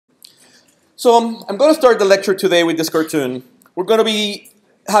I'm going to start the lecture today with this cartoon. We're going to be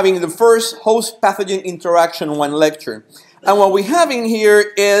having the first Host-Pathogen Interaction I lecture. And what we have in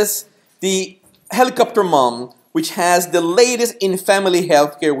here is the helicopter mom, which has the latest in family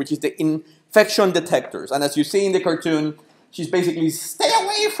healthcare, which is the infection detectors. And as you see in the cartoon, she's basically, stay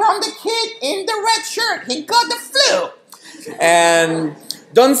away from the kid in the red shirt, he got the flu. And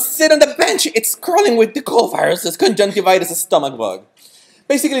don't sit on the bench, it's crawling with the cold viruses, conjunctivitis, a stomach bug.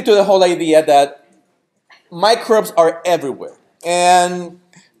 Basically to the whole idea that microbes are everywhere. And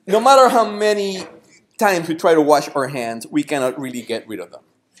no matter how many times we try to wash our hands, we cannot really get rid of them.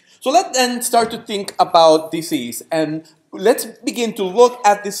 So let's then start to think about disease. And let's begin to look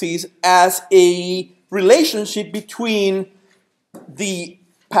at disease as a relationship between the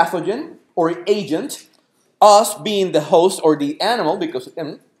pathogen or agent, us being the host or the animal, because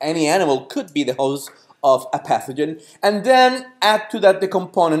any animal could be the host of a pathogen, and then add to that the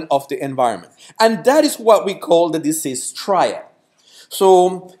component of the environment. And that is what we call the disease triad.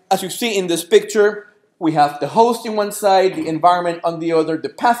 So as you see in this picture, we have the host in one side, the environment on the other, the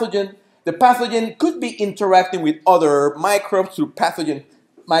pathogen. The pathogen could be interacting with other microbes through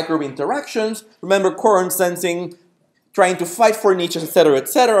pathogen-microbe interactions. Remember current sensing, trying to fight for niches, etc.,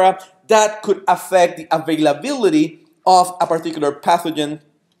 etc. That could affect the availability of a particular pathogen.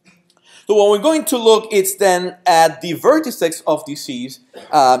 So what we're going to look is then at the vertices of disease.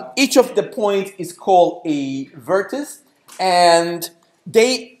 Each of the points is called a vertex, and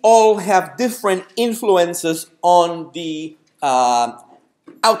they all have different influences on the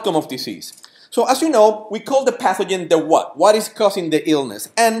outcome of disease. So as you know, we call the pathogen the what? What is causing the illness?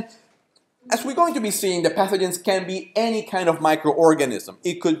 And as we're going to be seeing, the pathogens can be any kind of microorganism.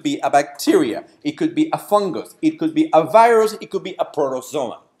 It could be a bacteria, it could be a fungus, it could be a virus, it could be a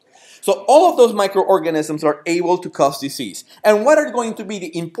protozoa. So all of those microorganisms are able to cause disease. And what are going to be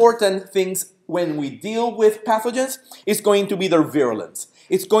the important things when we deal with pathogens? It's going to be their virulence.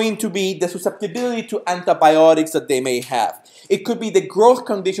 It's going to be the susceptibility to antibiotics that they may have. It could be the growth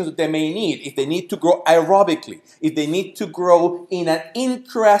conditions that they may need, if they need to grow aerobically, if they need to grow in an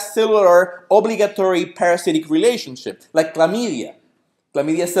intracellular obligatory parasitic relationship, like chlamydia.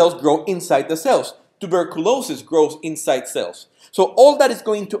 Chlamydia cells grow inside the cells. Tuberculosis grows inside cells. So all that is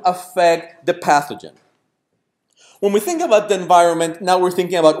going to affect the pathogen. When we think about the environment, now we're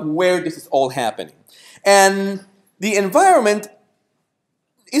thinking about where this is all happening. And the environment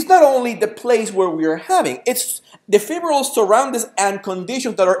is not only the place where we are having, it's the favorable surroundings and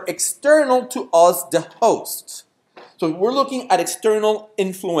conditions that are external to us, the hosts. So we're looking at external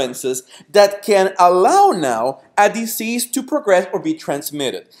influences that can allow now a disease to progress or be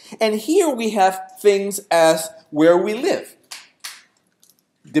transmitted. And here we have things as where we live.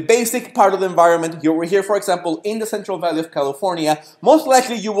 The basic part of the environment, you're here, for example, in the Central Valley of California, most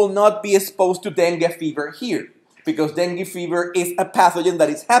likely you will not be exposed to dengue fever here, because dengue fever is a pathogen that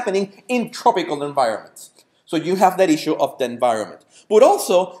is happening in tropical environments. So you have that issue of the environment. But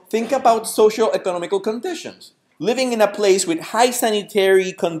also, think about socio-economical conditions. Living in a place with high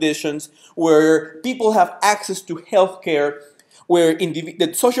sanitary conditions, where people have access to healthcare, where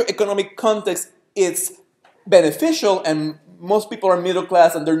the socio-economic context is beneficial and most people are middle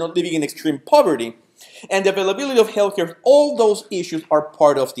class and they're not living in extreme poverty, and the availability of healthcare, all those issues are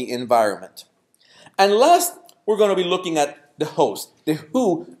part of the environment. And last, we're going to be looking at the host, the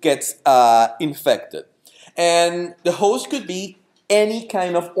who gets infected. And the host could be any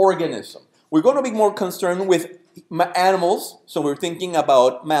kind of organism. We're going to be more concerned with animals, so we're thinking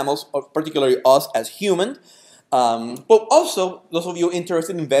about mammals, or particularly us as humans. But also, those of you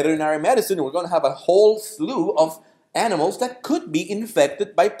interested in veterinary medicine, we're going to have a whole slew of animals that could be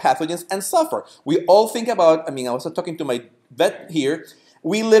infected by pathogens and suffer. We all think about, I was talking to my vet here,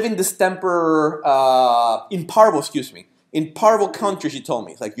 we live in distemper, in parvo country, she told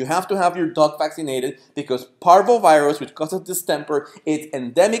me. It's like, you have to have your dog vaccinated because parvovirus, which causes distemper, is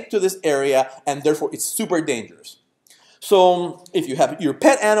endemic to this area and therefore it's super dangerous. So if you have your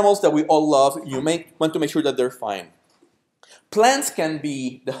pet animals that we all love, you may want to make sure that they're fine. Plants can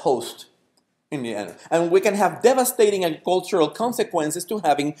be the host in the end, and we can have devastating agricultural consequences to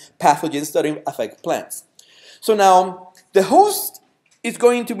having pathogens that affect plants. So now, the host is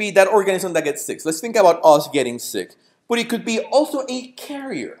going to be that organism that gets sick. Let's think about us getting sick. But it could be also a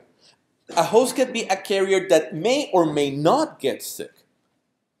carrier. A host could be a carrier that may or may not get sick.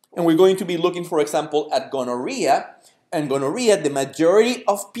 And we're going to be looking, for example, at gonorrhea. And gonorrhea, the majority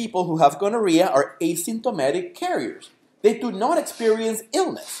of people who have gonorrhea are asymptomatic carriers. They do not experience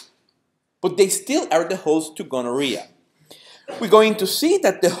illness, but they still are the host to gonorrhea. We're going to see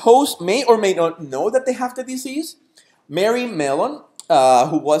that the host may or may not know that they have the disease. Mary Mellon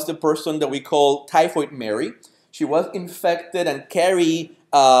who was the person that we call Typhoid Mary. She was infected and carried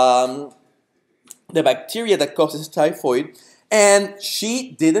the bacteria that causes typhoid, and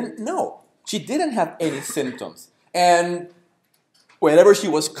she didn't know. She didn't have any symptoms. And whenever she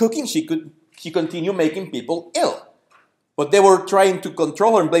was cooking, she continued making people ill. But they were trying to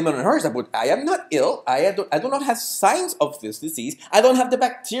control her and blame it on her. She said, but I am not ill. I do not have signs of this disease. I don't have the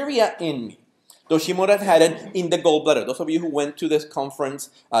bacteria in me. Though she might have had it in the gallbladder. Those of you who went to this conference,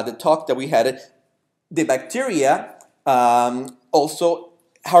 the talk that we had, the bacteria also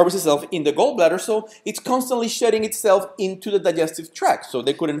harbors itself in the gallbladder, so it's constantly shedding itself into the digestive tract, so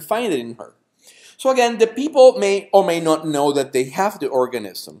they couldn't find it in her. So again, the people may or may not know that they have the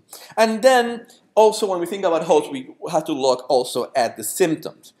organism. And then also when we think about hosts, we have to look also at the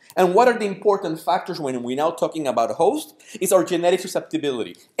symptoms. And what are the important factors when we're now talking about host? It's our genetic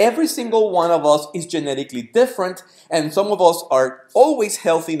susceptibility. Every single one of us is genetically different, and some of us are always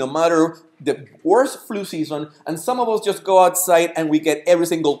healthy no matter the worst flu season, and some of us just go outside and we get every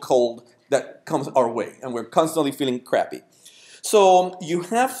single cold that comes our way, and we're constantly feeling crappy. So you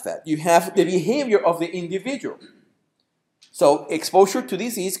have that. You have the behavior of the individual. So exposure to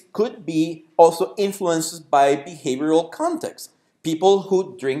disease could be also influenced by behavioral context. People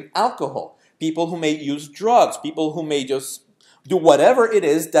who drink alcohol, people who may use drugs, people who may just do whatever it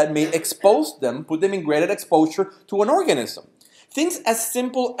is that may expose them, put them in greater exposure to an organism. Things as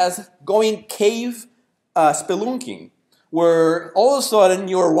simple as going cave spelunking, where all of a sudden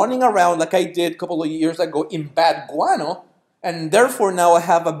you're running around like I did a couple of years ago in bad guano, and therefore now I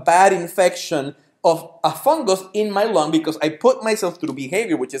have a bad infection of a fungus in my lung because I put myself through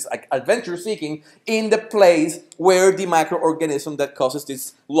behavior, which is like adventure seeking, in the place where the microorganism that causes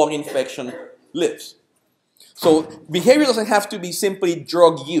this lung infection lives. So behavior doesn't have to be simply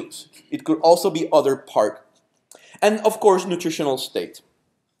drug use. It could also be other part. And of course, nutritional state.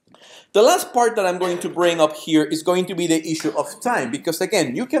 The last part that I'm going to bring up here is going to be the issue of time, because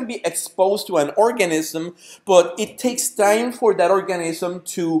again, you can be exposed to an organism, but it takes time for that organism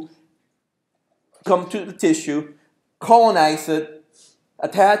to come to the tissue, colonize it,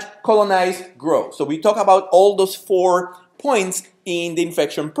 attach, colonize, grow. So we talk about all those 4 points in the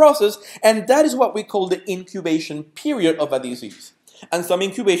infection process, and that is what we call the incubation period of a disease. And some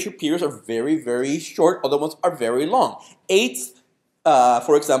incubation periods are very, very short, other ones are very long. AIDS,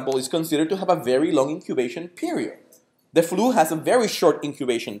 for example, is considered to have a very long incubation period. The flu has a very short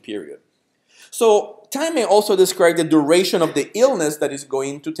incubation period. So time may also describe the duration of the illness that is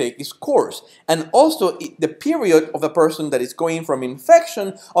going to take its course, and also the period of a person that is going from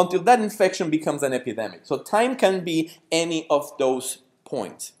infection until that infection becomes an epidemic. So time can be any of those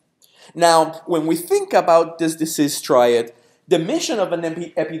points. Now, when we think about this disease triad, the mission of an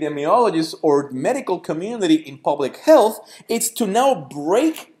epidemiologist or medical community in public health is to now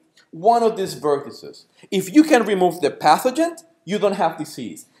break one of these vertices. If you can remove the pathogen, you don't have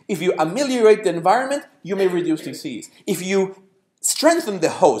disease. If you ameliorate the environment, you may reduce disease. If you strengthen the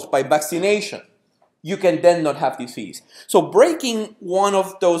host by vaccination, you can then not have disease. So breaking one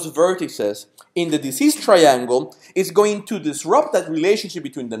of those vertices in the disease triangle is going to disrupt that relationship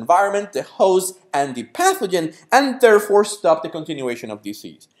between the environment, the host, and the pathogen, and therefore stop the continuation of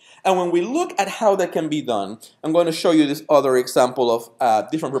disease. And when we look at how that can be done, I'm going to show you this other example of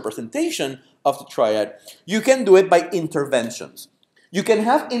different representation of the triad. You can do it by interventions. You can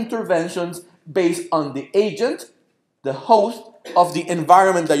have interventions based on the agent, the host, of the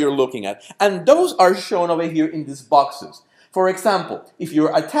environment that you're looking at. And those are shown over here in these boxes. For example, if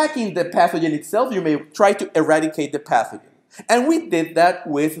you're attacking the pathogen itself, you may try to eradicate the pathogen. And we did that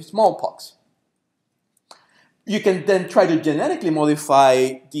with smallpox. You can then try to genetically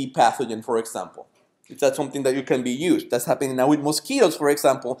modify the pathogen, for example. If that's something that you can be used. That's happening now with mosquitoes, for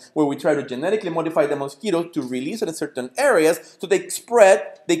example, where we try to genetically modify the mosquito to release it in certain areas so they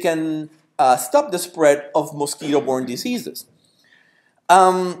spread, they can stop the spread of mosquito-borne diseases.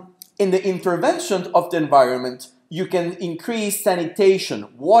 In the intervention of the environment, you can increase sanitation,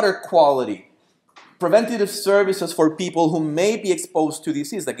 water quality, preventative services for people who may be exposed to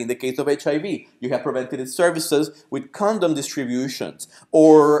disease, like in the case of HIV. You have preventative services with condom distributions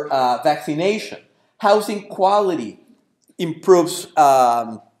or vaccination. Housing quality improves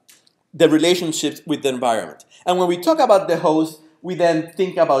the relationships with the environment. And when we talk about the host, we then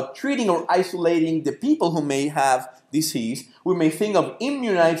think about treating or isolating the people who may have disease. We may think of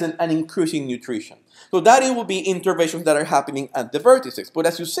immunizing and increasing nutrition. So that it will be interventions that are happening at the vertices. But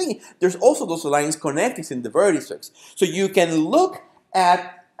as you see, there's also those lines connecting in the vertices. So you can look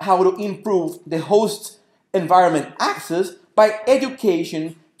at how to improve the host environment access by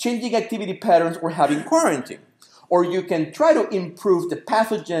education, changing activity patterns, or having quarantine. or you can try to improve the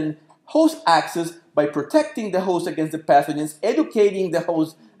pathogen host axis by protecting the host against the pathogens, educating the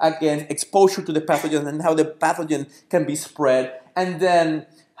host against exposure to the pathogen and how the pathogen can be spread, and then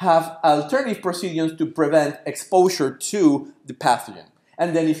have alternative procedures to prevent exposure to the pathogen.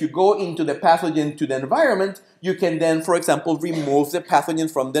 And then if you go into the pathogen to the environment, you can then, for example, remove the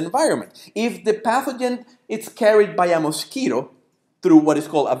pathogen from the environment. If the pathogen is carried by a mosquito through what is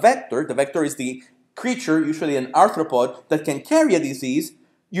called a vector, the vector is the creature, usually an arthropod, that can carry a disease,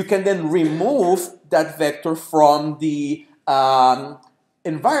 you can then remove that vector from the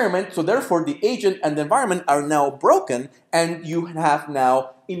environment. So therefore, the agent and the environment are now broken, and you have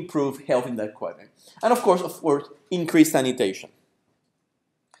now improved health in that quadrant. And of course, increased sanitation.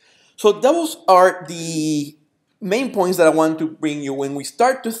 So those are the main points that I want to bring you when we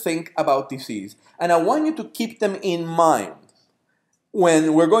start to think about disease. And I want you to keep them in mind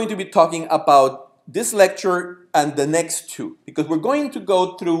when we're going to be talking about this lecture and the next two, because we're going to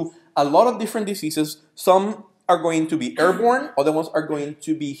go through a lot of different diseases. Some are going to be airborne, other ones are going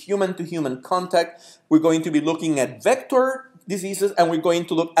to be human-to-human contact. We're going to be looking at vector diseases, and we're going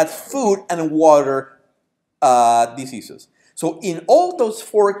to look at food and water diseases. So in all those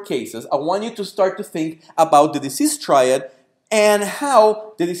four cases, I want you to start to think about the disease triad and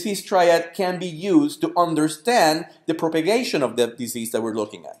how the disease triad can be used to understand the propagation of the disease that we're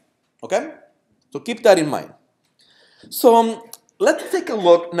looking at. Okay? So keep that in mind. So let's take a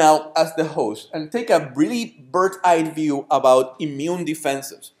look now as the host and take a really bird's-eye view about immune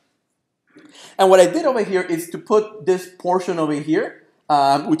defenses. And what I did over here is to put this portion over here,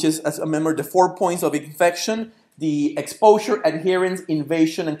 which is, as a member, the 4 points of infection, the exposure, adherence,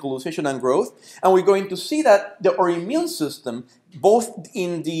 invasion, and colonization and growth. And we're going to see that our immune system, both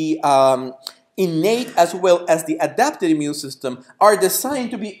in the innate as well as the adapted immune system, are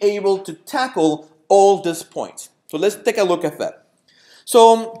designed to be able to tackle all these points. So let's take a look at that.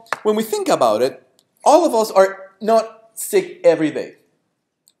 So when we think about it, all of us are not sick every day.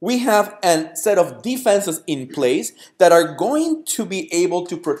 We have a set of defenses in place that are going to be able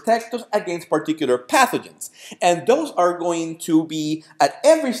to protect us against particular pathogens. And those are going to be at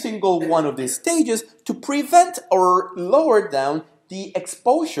every single one of these stages to prevent or lower down the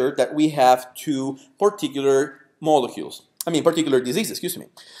exposure that we have to particular molecules. Particular diseases, excuse me.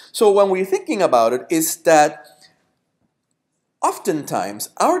 So when we're thinking about it, is that oftentimes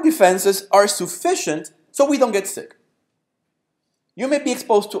our defenses are sufficient so we don't get sick. You may be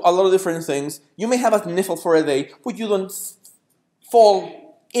exposed to a lot of different things. You may have a sniffle for a day, but you don't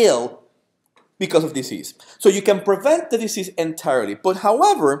fall ill because of disease. So you can prevent the disease entirely. But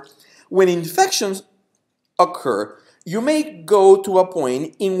however, when infections occur, you may go to a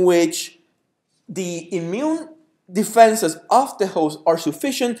point in which the immune defenses of the host are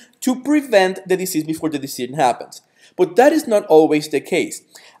sufficient to prevent the disease before the disease happens. But that is not always the case.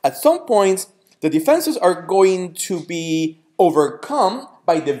 At some points, the defenses are going to be overcome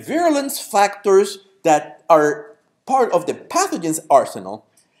by the virulence factors that are part of the pathogen's arsenal,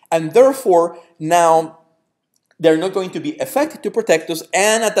 and therefore now they're not going to be effective to protect us,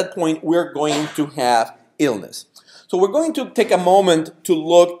 and at that point we're going to have illness. So we're going to take a moment to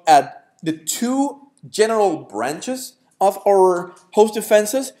look at the two general branches of our host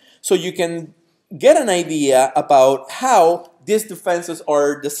defenses so you can get an idea about how these defenses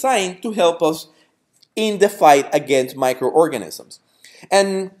are designed to help us in the fight against microorganisms.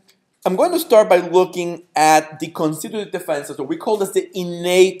 And I'm going to start by looking at the constitutive defenses, or we call this the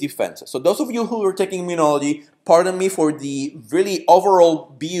innate defenses. So those of you who are taking immunology, pardon me for the really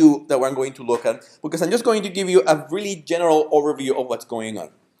overall view that we're going to look at, because I'm just going to give you a really general overview of what's going on.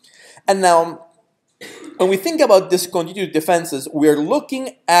 And now, when we think about these constitutive defenses, we're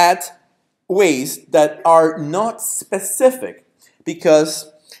looking at ways that are not specific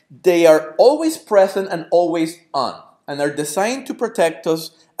because they are always present and always on, and are designed to protect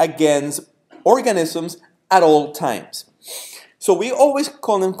us against organisms at all times. So we always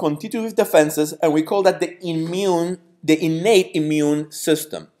call them constitutive defenses, and we call that the innate immune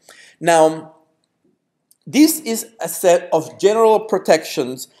system. Now, this is a set of general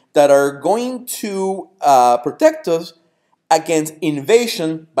protections that are going to protect us against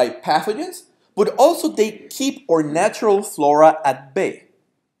invasion by pathogens, but also they keep our natural flora at bay.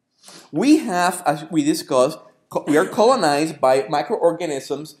 We have, as we discussed, we are colonized by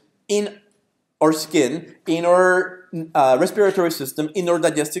microorganisms in our skin, in our respiratory system, in our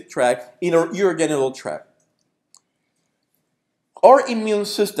digestive tract, in our urogenital tract. Our immune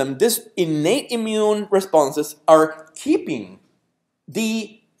system, these innate immune responses, are keeping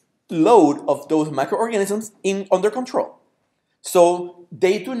the load of those microorganisms under control. So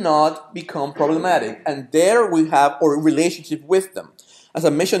they do not become problematic. And there we have our relationship with them. As I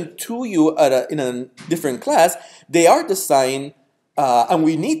mentioned to you in a different class, they are designed, and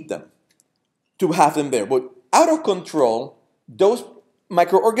we need them to have them there. But out of control, those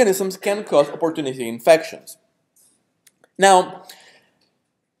microorganisms can cause opportunistic infections. Now,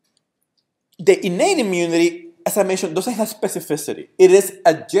 the innate immunity, as I mentioned, doesn't have specificity. It is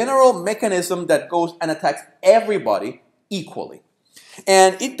a general mechanism that goes and attacks everybody equally.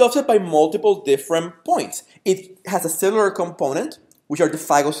 And it does it by multiple different points. It has a cellular component, which are the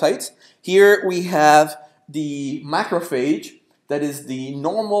phagocytes. Here we have the macrophage, that is the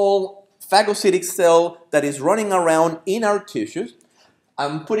normal phagocytic cell that is running around in our tissues.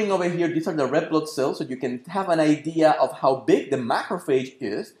 I'm putting over here, these are the red blood cells, so you can have an idea of how big the macrophage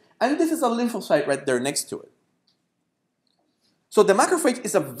is. And this is a lymphocyte right there next to it. So the macrophage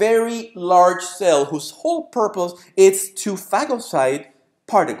is a very large cell whose whole purpose is to phagocyte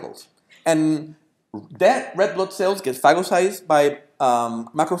particles. And that red blood cells get phagocytized by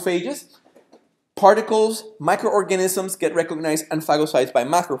macrophages. Particles, microorganisms get recognized and phagocytized by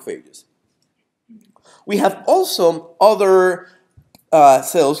macrophages. We have also other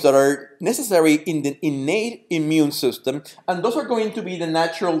cells that are necessary in the innate immune system, and those are going to be the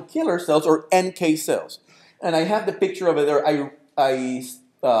natural killer cells, or NK cells. And I have the picture over there. I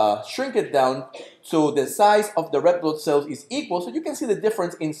shrink it down so the size of the red blood cells is equal, so you can see the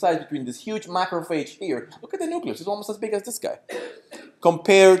difference in size between this huge macrophage here. Look at the nucleus, it's almost as big as this guy,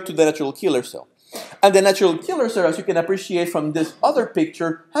 compared to the natural killer cell. And the natural killer cell, as you can appreciate from this other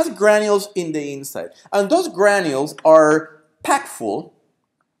picture, has granules in the inside. And those granules are packed full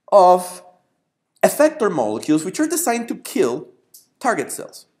of effector molecules which are designed to kill target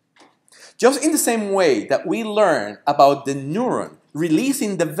cells. Just in the same way that we learn about the neuron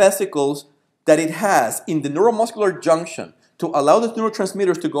releasing the vesicles that it has in the neuromuscular junction to allow the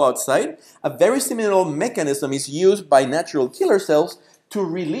neurotransmitters to go outside, a very similar mechanism is used by natural killer cells to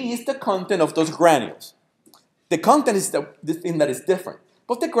release the content of those granules. The content is the thing that is different,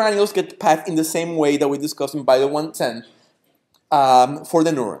 but the granules get packed in the same way that we discussed in Bio 110 for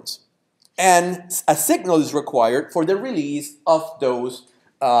the neurons. And a signal is required for the release of those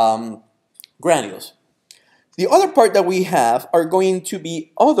granules. The other part that we have are going to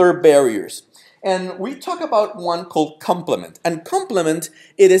be other barriers. And we talk about one called complement. And complement,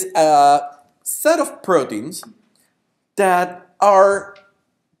 it is a set of proteins that are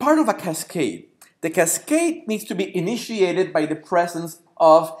part of a cascade. The cascade needs to be initiated by the presence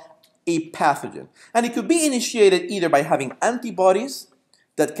of a pathogen. And it could be initiated either by having antibodies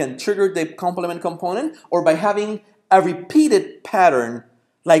that can trigger the complement component, or by having a repeated pattern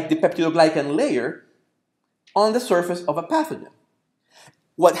like the peptidoglycan layer on the surface of a pathogen.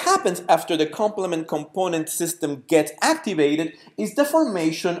 What happens after the complement component system gets activated is the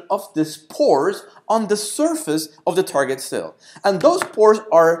formation of the spores on the surface of the target cell. And those spores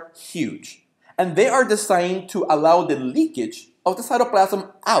are huge. And they are designed to allow the leakage of the cytoplasm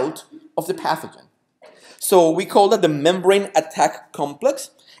out of the pathogen. So we call that the membrane attack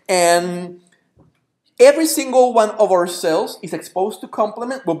complex. And every single one of our cells is exposed to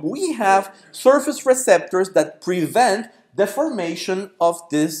complement, but we have surface receptors that prevent the formation of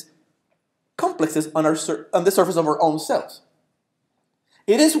these complexes on the surface of our own cells.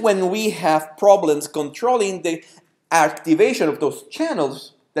 It is when we have problems controlling the activation of those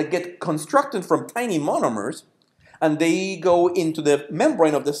channels that get constructed from tiny monomers, and they go into the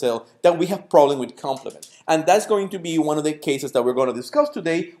membrane of the cell, that we have problem with complement. And that's going to be one of the cases that we're going to discuss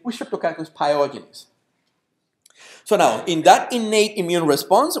today with Streptococcus pyogenes. So now, in that innate immune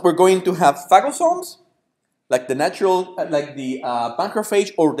response, we're going to have phagosomes, like the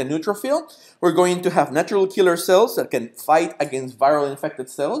macrophage or the neutrophil. We're going to have natural killer cells that can fight against viral infected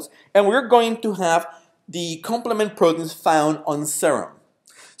cells. And we're going to have the complement proteins found on serum.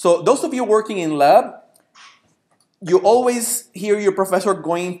 So those of you working in lab, you always hear your professor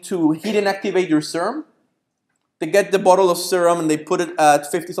going to heat and activate your serum. They get the bottle of serum and they put it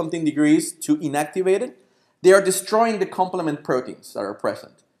at 50-something degrees to inactivate it. They are destroying the complement proteins that are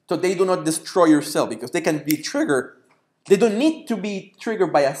present. So they do not destroy your cell because they can be triggered. They don't need to be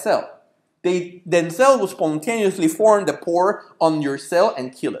triggered by a cell. They themselves will spontaneously form the pore on your cell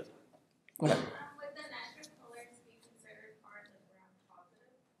and kill it. Go ahead. Would the natural killers be considered part of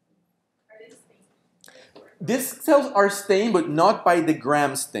gram-positive? Are they stained? These cells are stained, but not by the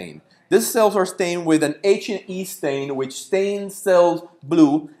gram stain. These cells are stained with an H&E stain, which stains cells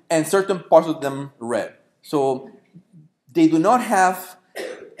blue and certain parts of them red. So they do not have,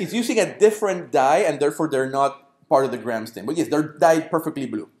 it's using a different dye, and therefore they're not part of the gram stain. But yes, they're dyed perfectly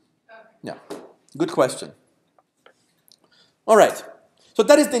blue. Okay. Yeah, good question. All right. So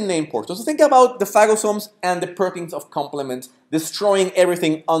that is the main portion. So think about the phagosomes and the proteins of complement destroying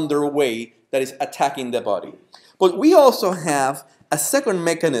everything underway that is attacking the body. But we also have a second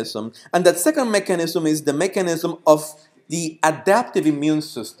mechanism, and that second mechanism is the mechanism of the adaptive immune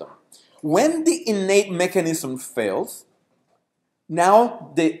system. When the innate mechanism fails,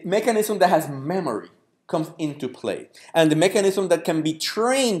 now the mechanism that has memory comes into play. And the mechanism that can be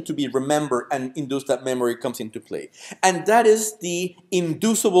trained to be remembered and induce that memory comes into play. And that is the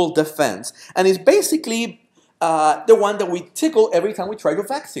inducible defense. And it's basically the one that we tickle every time we try to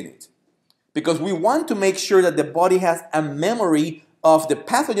vaccinate. Because we want to make sure that the body has a memory of the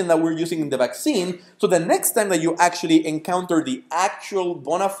pathogen that we're using in the vaccine, so the next time that you actually encounter the actual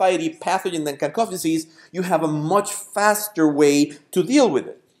bona fide pathogen that can cause disease, you have a much faster way to deal with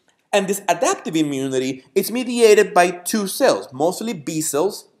it. And this adaptive immunity is mediated by two cells, mostly B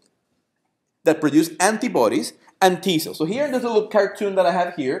cells that produce antibodies, and T cells. So here in this little cartoon that I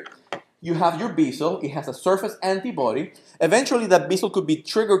have here, you have your B cell. It has a surface antibody. Eventually, that B cell could be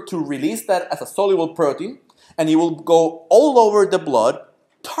triggered to release that as a soluble protein, and it will go all over the blood,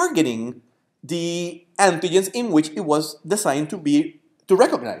 targeting the antigens in which it was designed to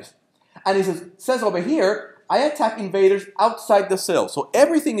recognize. And it says over here, I attack invaders outside the cell. So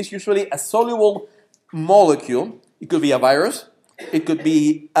everything is usually a soluble molecule. It could be a virus. It could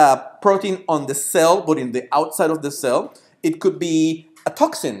be a protein on the cell, but in the outside of the cell. It could be a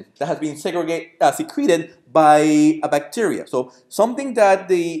toxin that has been secreted by a bacteria. So something that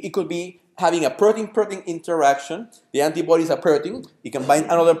it could be having a protein-protein interaction. The antibody is a protein. It can bind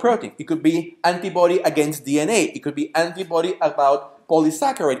another protein. It could be antibody against DNA. It could be antibody about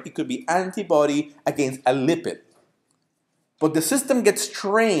polysaccharide. It could be antibody against a lipid. But the system gets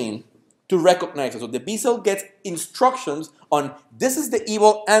trained to recognize it. So the B cell gets instructions on this is the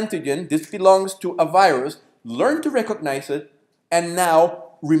evil antigen. This belongs to a virus. Learn to recognize it, and now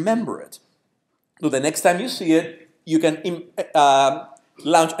remember it. So the next time you see it, you can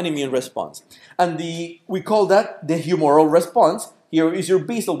launch an immune response. And we call that the humoral response. Here is your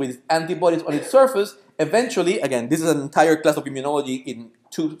B cell with antibodies on its surface. Eventually, again, this is an entire class of immunology in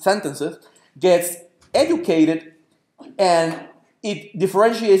 2 sentences, gets educated, and it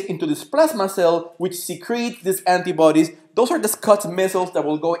differentiates into this plasma cell, which secretes these antibodies. Those are the Scott missiles that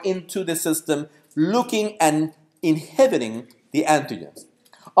will go into the system, looking and inhibiting the antigens.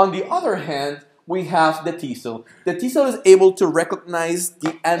 On the other hand, we have the T cell. The T cell is able to recognize the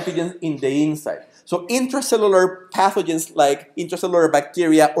antigens in the inside. So intracellular pathogens like intracellular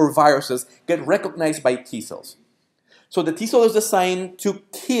bacteria or viruses get recognized by T cells. So the T cell is designed to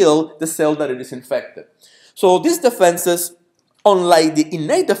kill the cell that it is infected. So these defenses, unlike the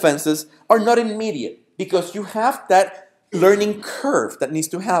innate defenses, are not immediate because you have that learning curve that needs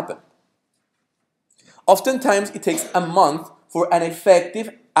to happen. Oftentimes, it takes a month for an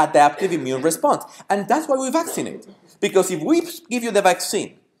effective adaptive immune response. And that's why we vaccinate. Because if we give you the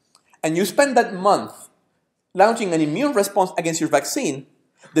vaccine and you spend that month launching an immune response against your vaccine,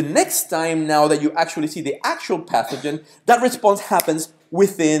 the next time now that you actually see the actual pathogen, that response happens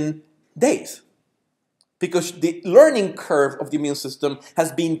within days. Because the learning curve of the immune system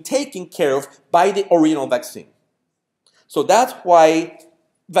has been taken care of by the original vaccine. So that's why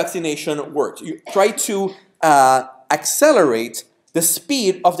vaccination works. You try to accelerate the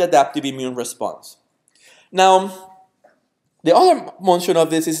speed of the adaptive immune response. Now, the other mention of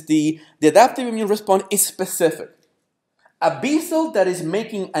this is the adaptive immune response is specific. A B cell that is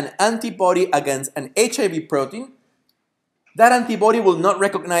making an antibody against an HIV protein, that antibody will not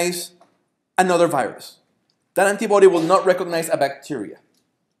recognize another virus. That antibody will not recognize a bacteria.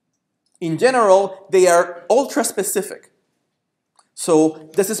 In general, they are ultra-specific. So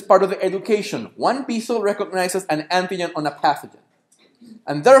this is part of the education. One B cell recognizes an antigen on a pathogen.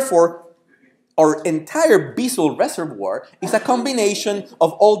 And therefore, our entire B cell reservoir is a combination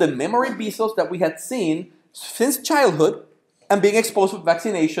of all the memory B cells that we had seen since childhood and being exposed with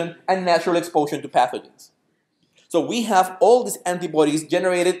vaccination and natural exposure to pathogens. So we have all these antibodies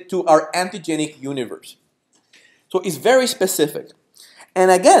generated to our antigenic universe. So it's very specific.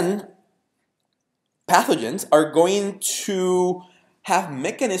 And again, pathogens are going to have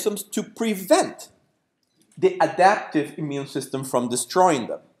mechanisms to prevent the adaptive immune system from destroying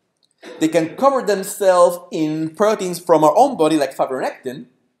them. They can cover themselves in proteins from our own body, like fibronectin.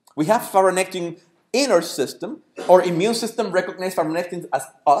 We have fibronectin in our system. Our immune system recognizes fibronectin as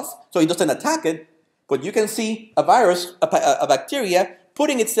us, so it doesn't attack it. But you can see a virus, a bacteria,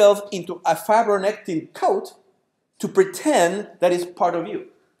 putting itself into a fibronectin coat to pretend that it's part of you.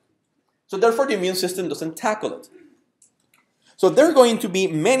 So therefore, the immune system doesn't tackle it. So there are going to be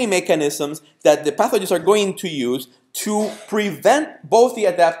many mechanisms that the pathogens are going to use to prevent both the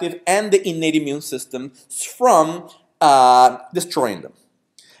adaptive and the innate immune system from destroying them.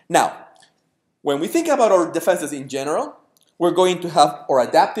 Now, when we think about our defenses in general, we're going to have our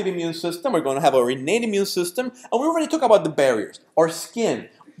adaptive immune system, we're going to have our innate immune system, and we already talked about the barriers, our skin,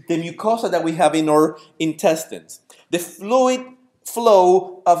 the mucosa that we have in our intestines, the fluid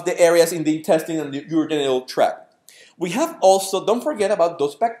flow of the areas in the intestine and the urogenital tract. We have also, don't forget about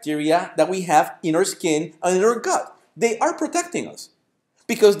those bacteria that we have in our skin and in our gut. They are protecting us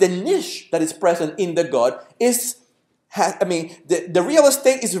because the niche that is present in the gut is, the real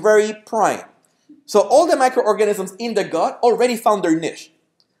estate is very prime. So all the microorganisms in the gut already found their niche.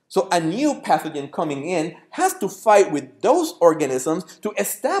 So a new pathogen coming in has to fight with those organisms to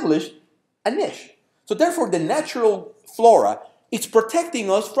establish a niche. So therefore, the natural flora is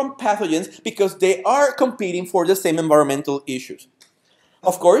protecting us from pathogens because they are competing for the same environmental issues.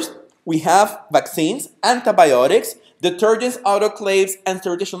 Of course, we have vaccines, antibiotics, detergents, autoclaves, and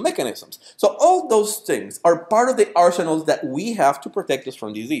sterilization mechanisms. So all those things are part of the arsenals that we have to protect us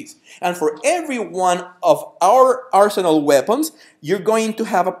from disease. And for every one of our arsenal weapons, you're going to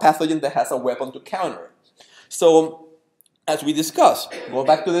have a pathogen that has a weapon to counter it. So, as we discussed, go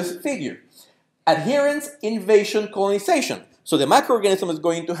back to this figure. Adherence, invasion, colonization. So the microorganism is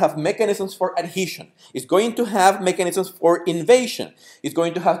going to have mechanisms for adhesion. It's going to have mechanisms for invasion. It's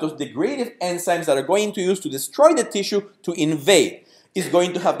going to have those degradative enzymes that are going to use to destroy the tissue to invade. It's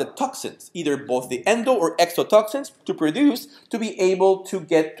going to have the toxins, either both the endo or exotoxins, to produce to be able to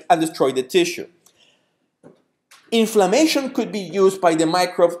get and destroy the tissue. Inflammation could be used by the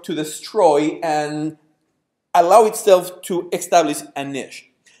microbe to destroy and allow itself to establish a niche.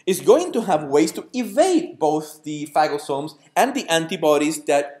 Is going to have ways to evade both the phagosomes and the antibodies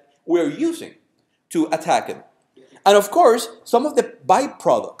that we're using to attack it. And of course, some of the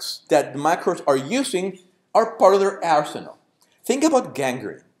byproducts that the microbes are using are part of their arsenal. Think about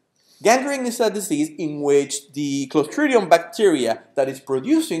gangrene. Gangrene is a disease in which the Clostridium bacteria that is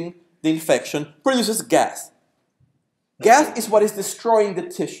producing the infection produces gas. Gas is what is destroying the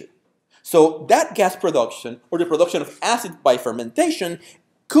tissue. So that gas production, or the production of acid by fermentation,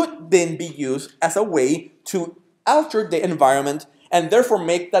 could then be used as a way to alter the environment and therefore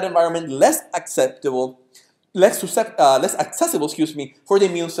make that environment less accessible, for the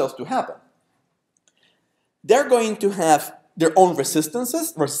immune cells to happen. They're going to have their own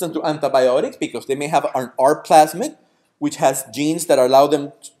resistances, resistant to antibiotics, because they may have an R plasmid, which has genes that allow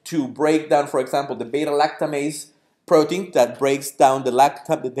them to break down, for example, the beta-lactamase protein that breaks down the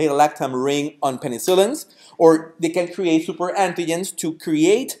beta-lactam ring on penicillins, or they can create superantigens to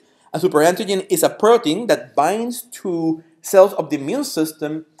create. A superantigen is a protein that binds to cells of the immune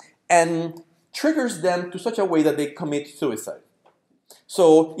system and triggers them to such a way that they commit suicide.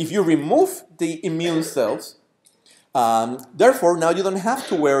 So if you remove the immune cells, therefore now you don't have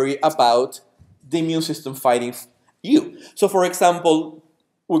to worry about the immune system fighting you. So for example,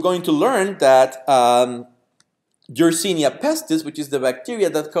 we're going to learn that Yersinia pestis, which is the bacteria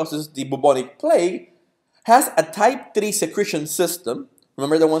that causes the bubonic plague, has a type 3 secretion system.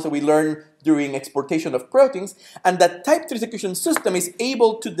 Remember the ones that we learned during exportation of proteins? And that type 3 secretion system is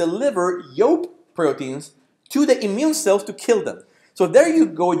able to deliver yolk proteins to the immune cells to kill them. So there you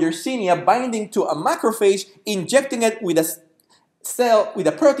go, Yersinia binding to a macrophage, injecting it with a cell, with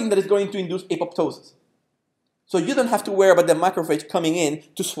a protein that is going to induce apoptosis. So you don't have to worry about the macrophage coming in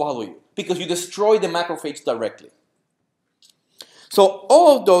to swallow you, because you destroy the macrophage directly. So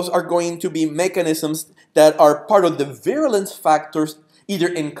all of those are going to be mechanisms that are part of the virulence factors, either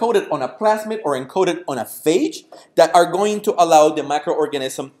encoded on a plasmid or encoded on a phage, that are going to allow the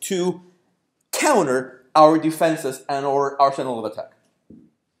microorganism to counter our defenses and our arsenal of attack.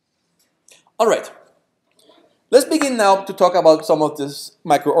 All right, let's begin now to talk about some of these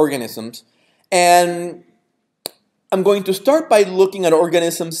microorganisms. And I'm going to start by looking at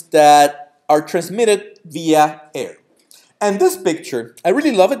organisms that are transmitted via air. And this picture, I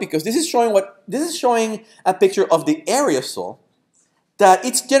really love it because this is showing a picture of the aerosol that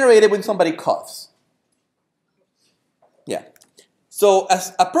it's generated when somebody coughs. Yeah. So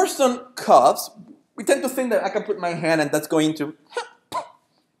as a person coughs, we tend to think that I can put my hand and that's going to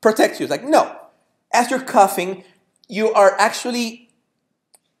protect you. It's like, no. As you're coughing, you are actually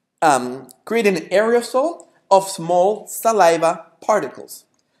creating an aerosol of small saliva particles.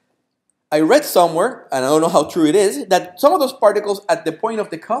 I read somewhere, and I don't know how true it is, that some of those particles at the point of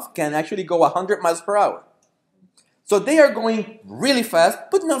the cough can actually go 100 miles per hour. So they are going really fast,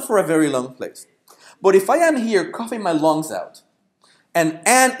 but not for a very long place. But if I am here coughing my lungs out, and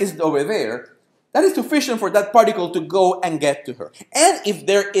Anne is over there, That is sufficient for that particle to go and get to her. And if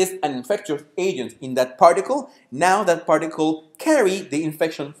there is an infectious agent in that particle, now that particle carry the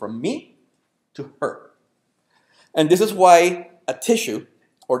infection from me to her. And this is why a tissue,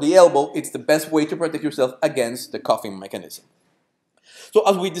 or the elbow, it's the best way to protect yourself against the coughing mechanism. So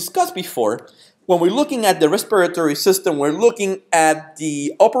as we discussed before, when we're looking at the respiratory system, we're looking at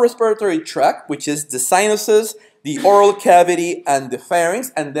the upper respiratory tract, which is the sinuses, the oral cavity, and the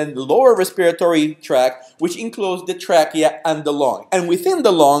pharynx, and then the lower respiratory tract, which includes the trachea and the lung. And within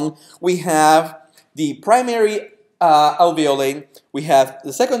the lung, we have the primary alveoli, we have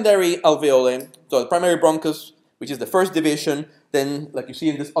the secondary alveoli, so the primary bronchus, which is the first division, then, like you see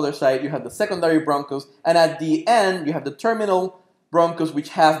in this other side, you have the secondary bronchus, and at the end, you have the terminal bronchus, which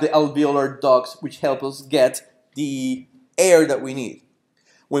have the alveolar ducts, which help us get the air that we need.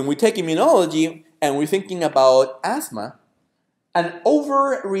 When we take immunology and we're thinking about asthma, an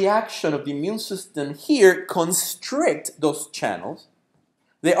overreaction of the immune system here constrict those channels.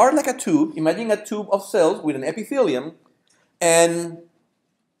 They are like a tube. Imagine a tube of cells with an epithelium, and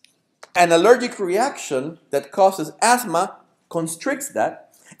an allergic reaction that causes asthma constricts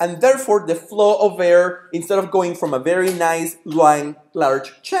that, and therefore the flow of air, instead of going from a very nice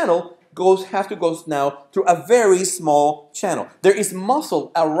large channel, has to go now through a very small channel. There is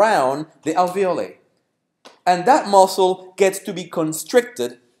muscle around the alveoli, and that muscle gets to be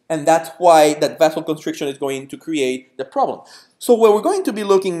constricted, and that's why that vasoconstriction is going to create the problem. So what we're going to be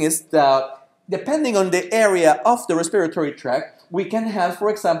looking is that depending on the area of the respiratory tract, we can have, for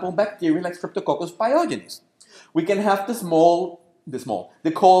example, bacteria like Streptococcus pyogenes. We can have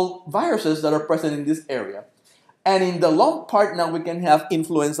the cold viruses that are present in this area. And in the lung part now we can have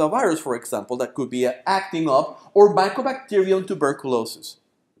influenza virus, for example, that could be acting up, or Mycobacterium tuberculosis.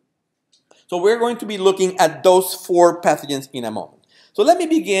 So we're going to be looking at those 4 pathogens in a moment. So let me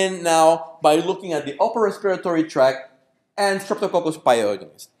begin now by looking at the upper respiratory tract and Streptococcus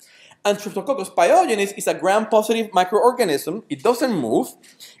pyogenes. And Streptococcus pyogenes is a gram-positive microorganism. It doesn't move,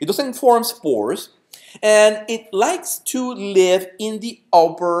 it doesn't form spores, and it likes to live in the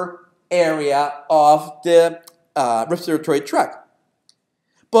upper area of the respiratory tract.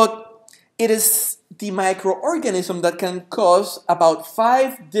 But it is the microorganism that can cause about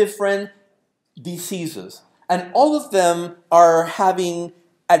 5 different diseases, and all of them are having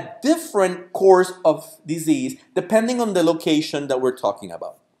a different course of disease depending on the location that we're talking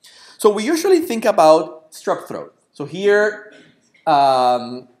about. So we usually think about strep throat. So here,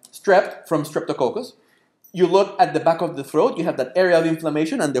 strep from Streptococcus. You look at the back of the throat, you have that area of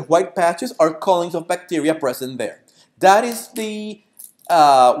inflammation, and the white patches are colonies of bacteria present there. That is the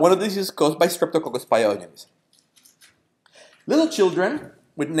one of the diseases caused by Streptococcus pyogenes. Little children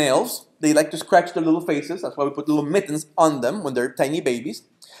with nails, they like to scratch their little faces. That's why we put little mittens on them when they're tiny babies.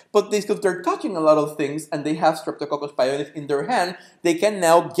 But because they're touching a lot of things and they have Streptococcus pyogenes in their hand, they can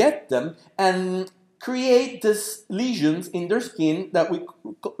now get them and create these lesions in their skin that we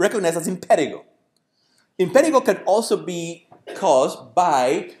recognize as impetigo. Impetigo can also be caused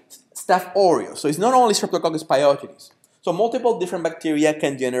by Staph aureus. So it's not only Streptococcus pyogenes. So multiple different bacteria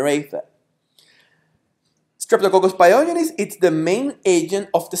can generate that. Streptococcus pyogenes, it's the main agent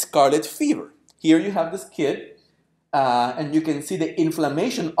of the scarlet fever. Here you have this kid, and you can see the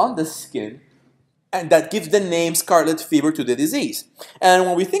inflammation on the skin, and that gives the name scarlet fever to the disease. And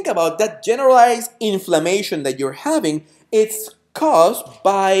when we think about that generalized inflammation that you're having, it's caused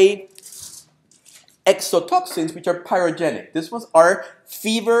by exotoxins, which are pyrogenic. These ones are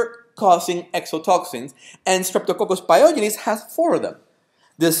fever-causing exotoxins, and Streptococcus pyogenes has 4 of them.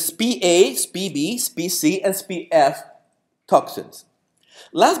 The SpA, SpB, SpC, and SpF toxins.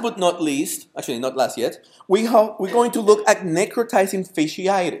 Last but not least, actually not last yet, we're going to look at necrotizing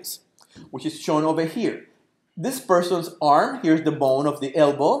fasciitis, which is shown over here. This person's arm, here's the bone of the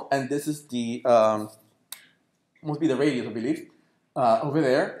elbow, and this is the, must be the radius, I believe, over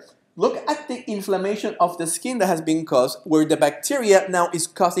there. Look at the inflammation of the skin that has been caused, where the bacteria now is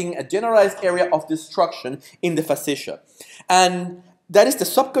causing a generalized area of destruction in the fascia. And that is the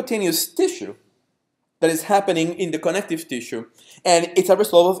subcutaneous tissue that is happening in the connective tissue, and it's a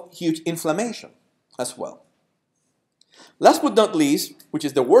result of huge inflammation as well. Last but not least, which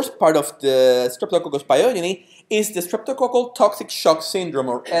is the worst part of the Streptococcus pyogeny, is the streptococcal toxic shock syndrome,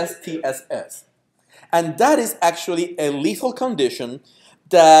 or STSS. And that is actually a lethal condition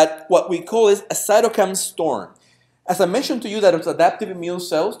that what we call is a cytokine storm. As I mentioned to you, that those adaptive immune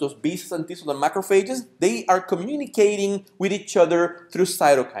cells, those B cells and T cells and macrophages, they are communicating with each other through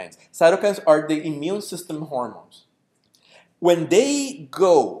cytokines. Cytokines are the immune system hormones. When they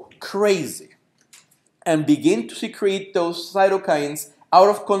go crazy and begin to secrete those cytokines out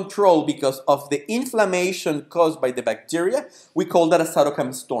of control because of the inflammation caused by the bacteria, we call that a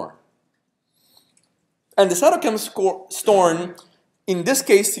cytokine storm. And the cytokine storm, in this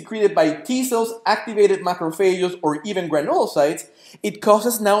case secreted by T cells, activated macrophages, or even granulocytes, it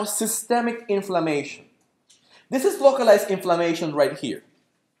causes now systemic inflammation. This is localized inflammation right here,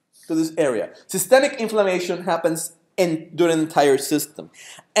 to this area. Systemic inflammation happens during the entire system.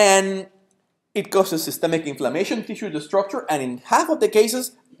 And it causes systemic inflammation, tissue destruction, and in half of the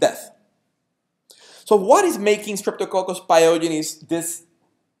cases, death. So what is making Streptococcus pyogenes this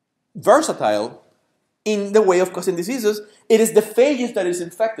versatile in the way of causing diseases? It is the phages that it's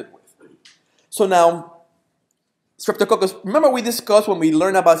infected with. So now, Streptococcus, remember we discussed when we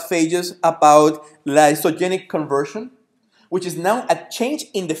learned about phages about lysogenic conversion, which is now a change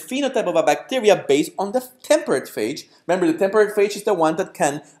in the phenotype of a bacteria based on the temperate phage. Remember, the temperate phage is the one that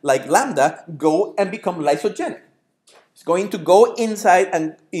can, like lambda, go and become lysogenic. It's going to go inside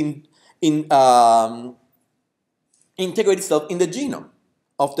and integrate itself in the genome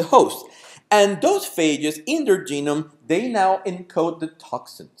of the host. And those phages in their genome, they now encode the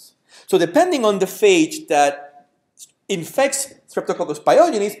toxins. So depending on the phage that infects Streptococcus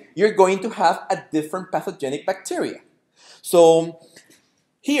pyogenes, you're going to have a different pathogenic bacteria. So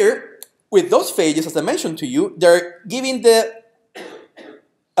here, with those phages, as I mentioned to you, they're giving the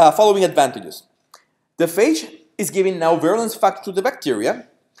following advantages. The phage is giving now virulence factor to the bacteria,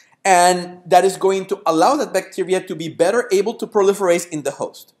 and that is going to allow that bacteria to be better able to proliferate in the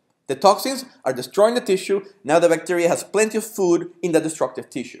host. The toxins are destroying the tissue. Now the bacteria has plenty of food in the destructive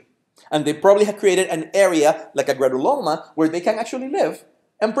tissue. And they probably have created an area like a granuloma where they can actually live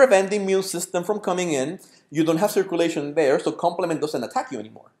and prevent the immune system from coming in. You don't have circulation there, so complement doesn't attack you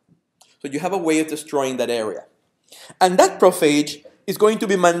anymore. So you have a way of destroying that area. And that prophage is going to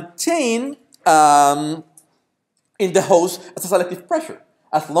be maintained in the host as a selective pressure.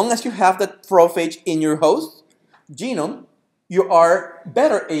 As long as you have that prophage in your host genome, you are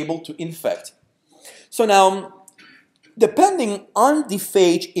better able to infect. So now, depending on the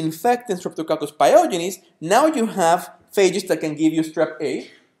phage infecting Streptococcus pyogenes, now you have phages that can give you strep A,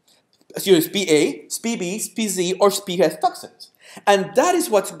 SpA, SpB, SpZ, or SpH toxins. And that is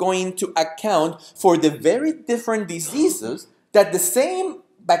what's going to account for the very different diseases that the same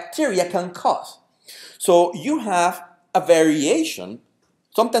bacteria can cause. So you have a variation,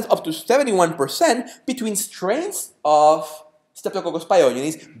 sometimes up to 71%, between strains of Streptococcus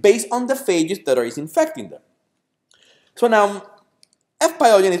pyogenes based on the phages that are infecting them. So now, F.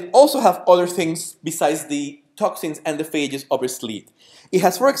 pyogenes also have other things besides the toxins and the phages of its lead. It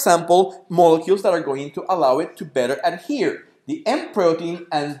has, for example, molecules that are going to allow it to better adhere. The M protein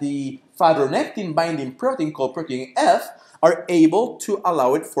and the fibronectin binding protein called protein F are able to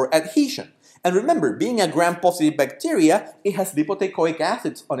allow it for adhesion. And remember, being a gram-positive bacteria, it has lipoteichoic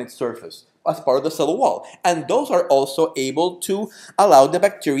acids on its surface as part of the cell wall. And those are also able to allow the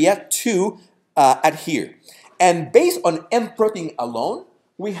bacteria to adhere. And based on M protein alone,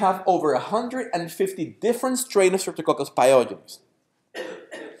 we have over 150 different strains of Streptococcus pyogenes.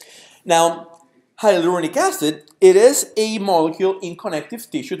 Now, hyaluronic acid, it is a molecule in connective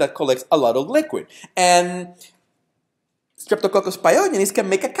tissue that collects a lot of liquid. And Streptococcus pyogenes can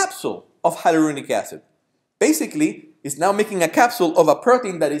make a capsule of hyaluronic acid. Basically, it's now making a capsule of a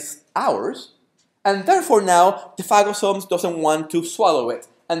protein that is ours, and therefore now the phagosomes doesn't want to swallow it,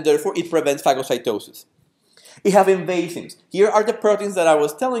 and therefore it prevents phagocytosis. You have invasins. Here are the proteins that I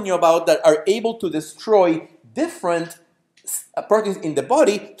was telling you about that are able to destroy different proteins in the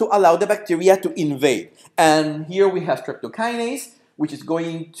body to allow the bacteria to invade. And here we have streptokinase, which is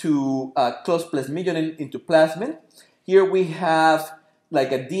going to close plasminogen into plasmin. Here we have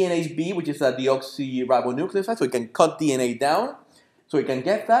like a DNase B, which is a deoxyribonucleoside, so it can cut DNA down, so it can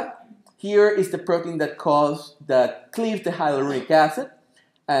get that. Here is the protein that cleaves the hyaluronic acid,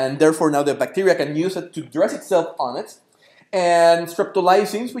 and therefore now the bacteria can use it to dress itself on it. And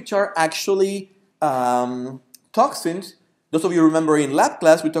streptolysins, which are actually toxins. Those of you remember in lab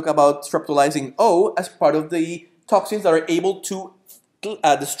class, we talk about streptolysin O as part of the toxins that are able to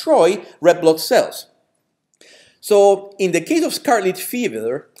destroy red blood cells. So in the case of scarlet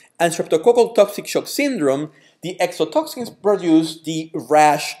fever and streptococcal toxic shock syndrome, the exotoxins produce the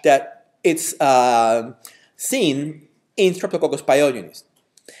rash that it's seen in Streptococcus pyogenes.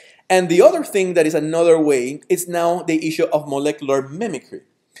 And the other thing that is another way is now the issue of molecular mimicry.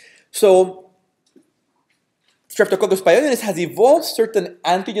 So Streptococcus pyogenes has evolved certain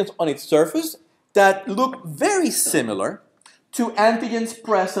antigens on its surface that look very similar to antigens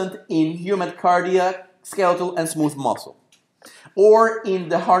present in human cardiac, skeletal, and smooth muscle, or in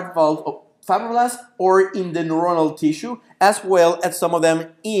the heart valve fibroblasts or in the neuronal tissue, as well as some of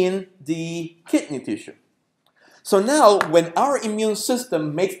them in the kidney tissue. So now, when our immune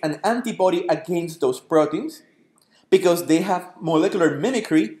system makes an antibody against those proteins, because they have molecular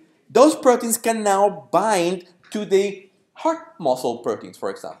mimicry, those proteins can now bind to the heart muscle proteins, for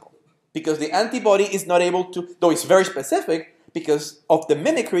example. Because the antibody is not able to, though it's very specific, because of the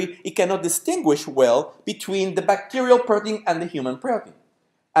mimicry, it cannot distinguish well between the bacterial protein and the human protein.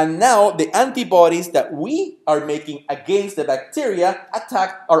 And now the antibodies that we are making against the bacteria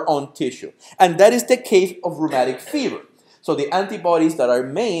attack our own tissue. And that is the case of rheumatic fever. So the antibodies that are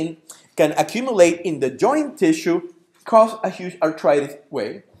made can accumulate in the joint tissue, cause a huge arthritis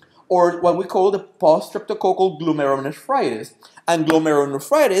wave, or what we call the post-streptococcal glomerulonephritis. And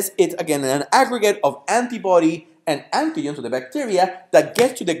glomerulonephritis is, again, an aggregate of antibody and antigens of the bacteria that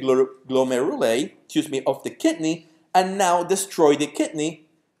get to the glomeruli, of the kidney, and now destroy the kidney,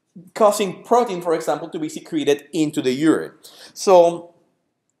 causing protein, for example, to be secreted into the urine. So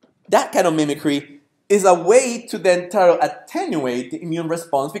that kind of mimicry is a way to then try to attenuate the immune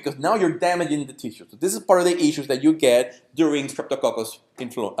response, because now you're damaging the tissue. So this is part of the issues that you get during streptococcus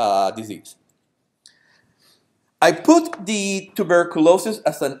disease. I put the tuberculosis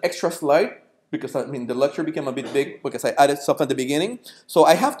as an extra slide because, I mean, the lecture became a bit big because I added stuff at the beginning. So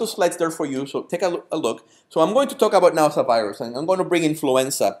I have 2 slides there for you, so take a look. So I'm going to talk about now as a virus, and I'm going to bring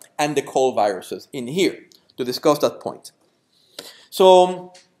influenza and the cold viruses in here to discuss that point.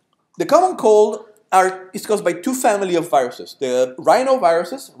 So the common cold is caused by 2 families of viruses. The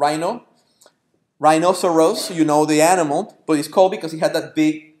rhinoviruses, rhinoceros, you know the animal, but it's called because it had that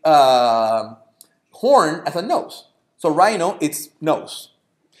big horn as a nose. So rhino, it's nose.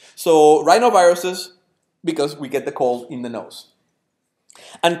 So rhinoviruses, because we get the cold in the nose.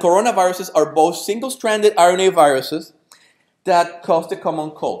 And coronaviruses are both single-stranded RNA viruses that cause the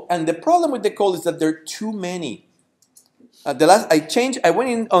common cold. And the problem with the cold is that there are too many. I went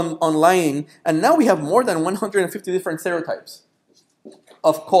in online, and now we have more than 150 different serotypes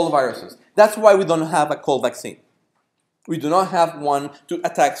of cold viruses. That's why we don't have a cold vaccine. We do not have one to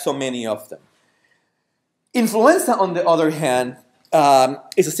attack so many of them. Influenza, on the other hand,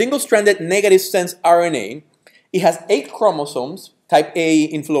 is a single-stranded negative sense RNA. It has 8 chromosomes, type A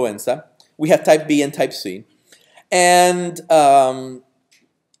influenza. We have type B and type C. And the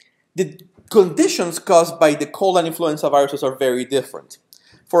conditions caused by the cold and influenza viruses are very different.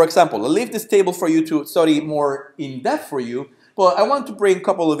 For example, I'll leave this table for you to study more in depth for you, but I want to bring a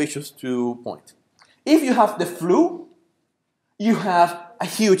couple of issues to point. If you have the flu, you have a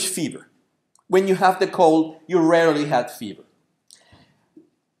huge fever. When you have the cold, you rarely have fever.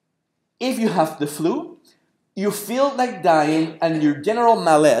 If you have the flu, you feel like dying, and your general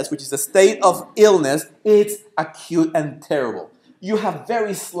malaise, which is a state of illness, it's acute and terrible. You have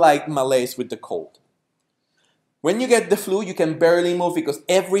very slight malaise with the cold. When you get the flu, you can barely move because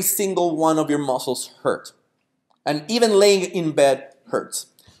every single one of your muscles hurt. And even laying in bed hurts.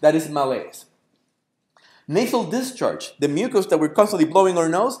 That is malaise. Nasal discharge, the mucus that we're constantly blowing our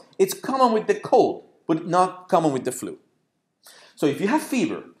nose, it's common with the cold, but not common with the flu. So if you have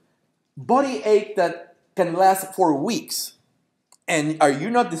fever, body ache that can last for weeks, and are you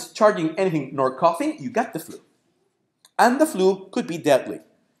not discharging anything nor coughing, you got the flu. And the flu could be deadly.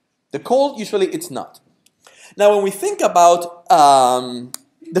 The cold, usually it's not. Now, when we think about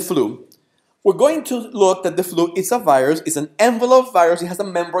the flu, we're going to look that the flu is a virus, it's an envelope virus, it has a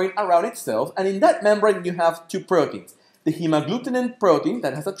membrane around itself, and in that membrane you have 2 proteins. The hemagglutinin protein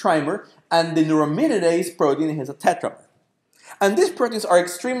that has a trimer, and the neuraminidase protein that has a tetramer. And these proteins are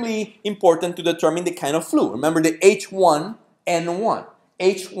extremely important to determine the kind of flu. Remember the H1N1.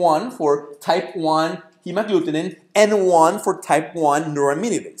 H1 for type 1 hemagglutinin, N1 for type 1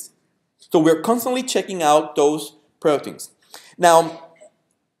 neuraminidase. So we're constantly checking out those proteins. Now,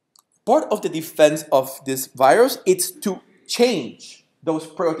 part of the defense of this virus is to change those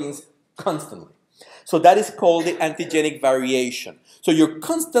proteins constantly. So that is called the antigenic variation. So you're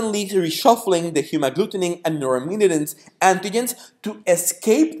constantly reshuffling the hemagglutinin and neuraminidase antigens to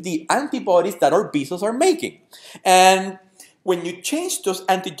escape the antibodies that our B cells are making. And when you change those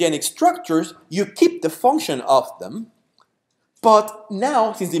antigenic structures, you keep the function of them. But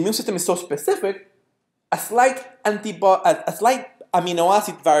now, since the immune system is so specific, a slight amino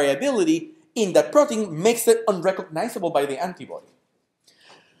acid variability in that protein makes it unrecognizable by the antibody.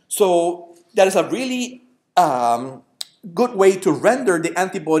 So that is a really good way to render the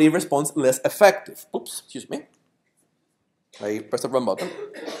antibody response less effective. Oops, excuse me. I pressed the wrong button.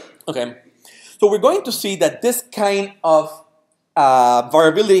 Okay. So we're going to see that this kind of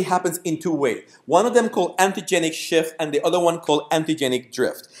variability happens in two ways. One of them called antigenic shift and the other one called antigenic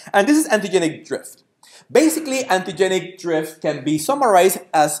drift. And this is antigenic drift. Basically, antigenic drift can be summarized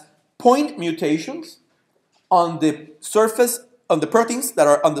as point mutations on the surface, on the proteins that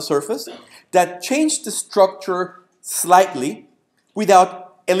are on the surface, that change the structure slightly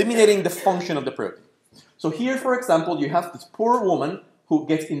without eliminating the function of the protein. So here, for example, you have this poor woman who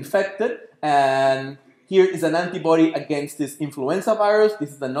gets infected, and here is an antibody against this influenza virus.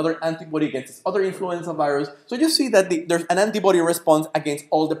 This is another antibody against this other influenza virus. So you see that there's an antibody response against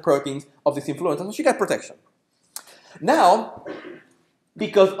all the proteins of this influenza. So she got protection. Now,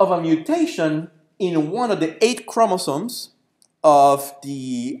 because of a mutation in one of the 8 chromosomes of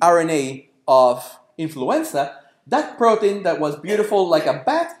the RNA of influenza, that protein that was beautiful like a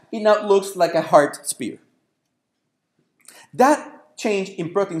bat, it now looks like a heart spear. That change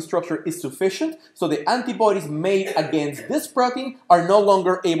in protein structure is sufficient, so the antibodies made against this protein are no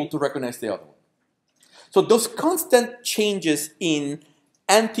longer able to recognize the other one. So those constant changes in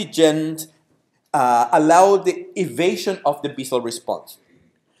antigens allow the evasion of the B cell response.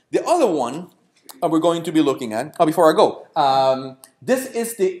 The other one we're going to be looking at, before I go, this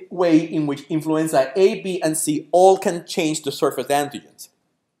is the way in which influenza A, B, and C all can change the surface antigens.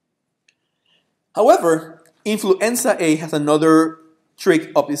 However, influenza A has another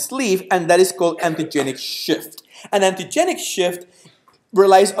trick up its sleeve, and that is called antigenic shift. An antigenic shift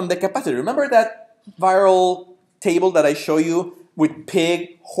relies on the capacity. Remember that viral table that I show you with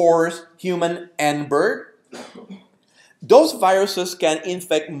pig, horse, human, and bird? Those viruses can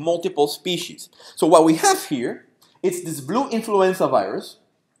infect multiple species. So what we have here is this blue influenza virus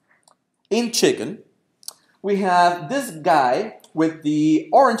in chicken. We have this guy with the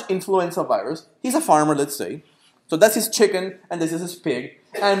orange influenza virus. He's a farmer, let's say. So that's his chicken, and this is his pig.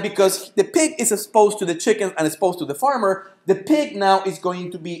 And because the pig is exposed to the chicken and exposed to the farmer, the pig now is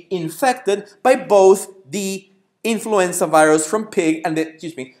going to be infected by both the influenza virus from pig and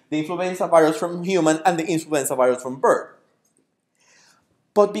the influenza virus from human and the influenza virus from bird.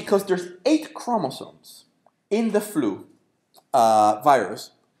 But because there's 8 chromosomes in the flu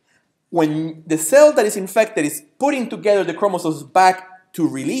virus, when the cell that is infected is putting together the chromosomes back to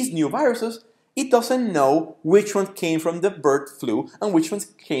release new viruses, it doesn't know which ones came from the bird flu and which ones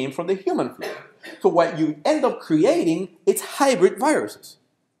came from the human flu. So what you end up creating is hybrid viruses.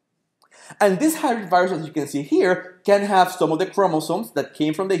 And these hybrid viruses, as you can see here, can have some of the chromosomes that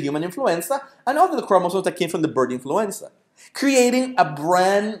came from the human influenza and other the chromosomes that came from the bird influenza, creating a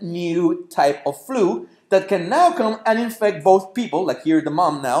brand new type of flu that can now come and infect both people, like here the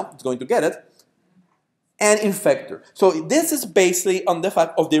mom now is going to get it, and infect her. So this is basically on the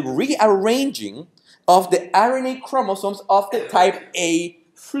fact of the rearranging of the RNA chromosomes of the type A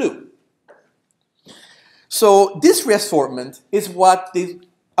flu. So this reassortment is what the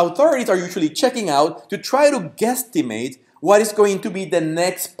authorities are usually checking out to try to guesstimate what is going to be the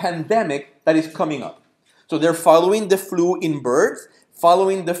next pandemic that is coming up. So they're following the flu in birds,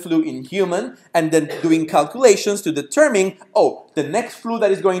 following the flu in human, and then doing calculations to determine, oh, the next flu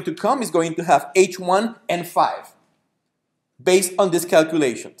that is going to come is going to have H1N5, based on these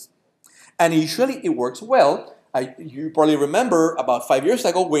calculations. And usually it works well. You probably remember about 5 years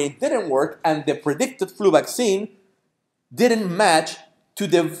ago when it didn't work and the predicted flu vaccine didn't match to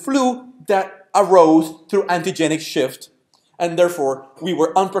the flu that arose through antigenic shift, and therefore we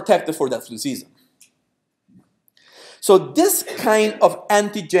were unprotected for that flu season. So this kind of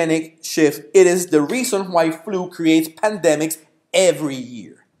antigenic shift, it is the reason why flu creates pandemics every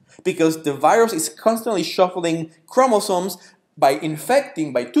year. Because the virus is constantly shuffling chromosomes by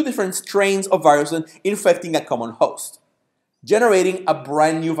infecting, by 2 different strains of viruses, infecting a common host, generating a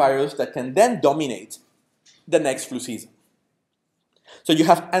brand new virus that can then dominate the next flu season. So you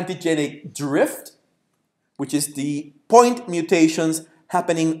have antigenic drift, which is the point mutations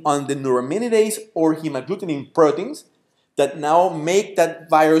happening on the neuraminidase or hemagglutinin proteins that now make that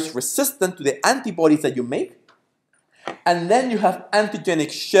virus resistant to the antibodies that you make. And then you have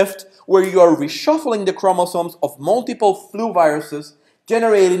antigenic shift, where you are reshuffling the chromosomes of multiple flu viruses,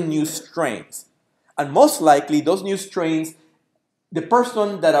 generating new strains. And most likely, those new strains, the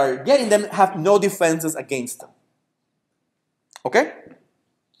person that are getting them have no defenses against them. Okay?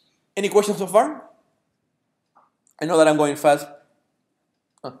 Any questions so far? I know that I'm going fast.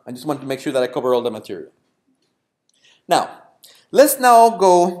 I just want to make sure that I cover all the material. Now, let's now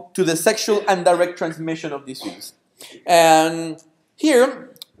go to the sexual and direct transmission of disease. And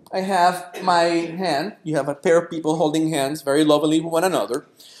here I have my hand. You have a pair of people holding hands, very lovely with one another.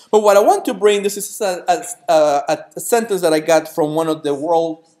 But what I want to bring, this is a sentence that I got from one of the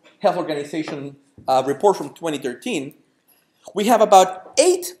World Health Organization reports from 2013. We have about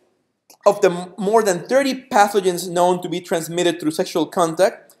 8 of the more than 30 pathogens known to be transmitted through sexual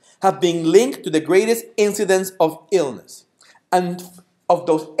contact have been linked to the greatest incidence of illness. And of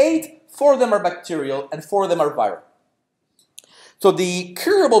those 8, 4 of them are bacterial and 4 of them are viral. So the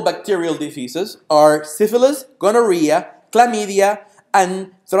curable bacterial diseases are syphilis, gonorrhea, chlamydia,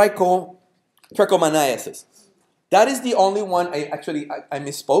 and trichomoniasis. That is the only one I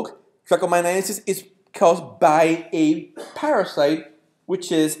misspoke. Trichomoniasis is caused by a parasite,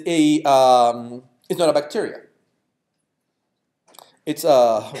 which is it's not a bacteria. It's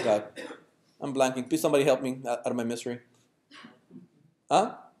oh God, I'm blanking. Please somebody help me out of my misery.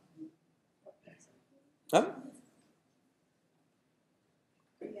 Huh? Huh?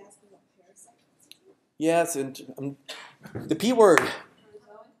 Yes, and the P word.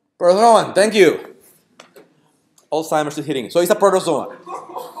 Protozoan. Thank you. Alzheimer's is hitting. So it's a protozoan.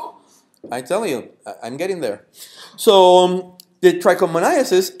 I tell you, I'm getting there. So the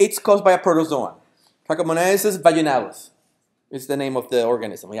trichomoniasis, it's caused by a protozoan. Trichomoniasis vaginalis is the name of the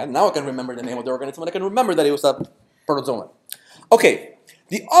organism. Yeah, now I can remember the name of the organism, and I can remember that it was a protozoan. Okay,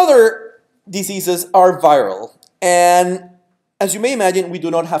 the other diseases are viral, and as you may imagine, we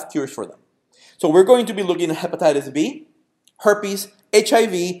do not have cures for them. So we're going to be looking at hepatitis B, herpes,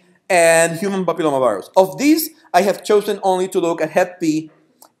 HIV, and human papillomavirus. Of these, I have chosen only to look at Hep B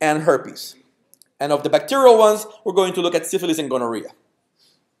and herpes. And of the bacterial ones, we're going to look at syphilis and gonorrhea.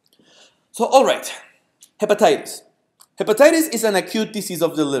 So, all right, hepatitis. Hepatitis is an acute disease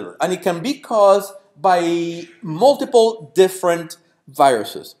of the liver, and it can be caused by multiple different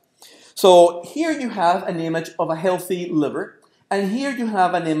viruses. So here you have an image of a healthy liver, and here you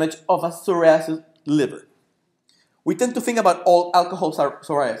have an image of a psoriasis liver. We tend to think about all alcohol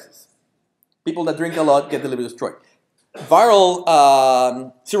psoriasis. People that drink a lot get the liver destroyed.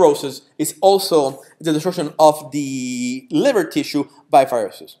 Viral cirrhosis is also the destruction of the liver tissue by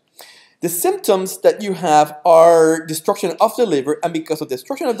viruses. The symptoms that you have are destruction of the liver, and because of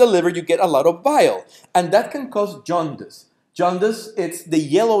destruction of the liver, you get a lot of bile, and that can cause jaundice. Jaundice, it's the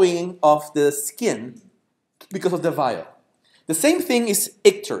yellowing of the skin because of the bile. The same thing is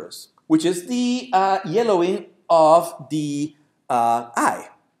icterus, which is the yellowing of the eye.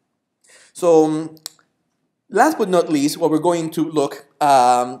 So, last but not least, what we're going to look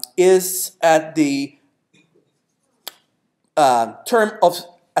is at the term of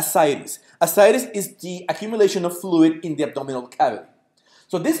ascites. Ascites is the accumulation of fluid in the abdominal cavity.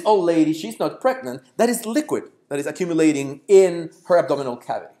 So this old lady, she's not pregnant. That is liquid that is accumulating in her abdominal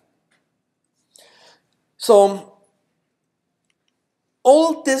cavity. So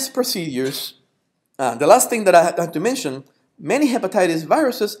all these procedures, the last thing that I have to mention, many hepatitis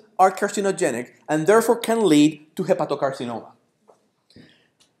viruses are carcinogenic and therefore can lead to hepatocarcinoma.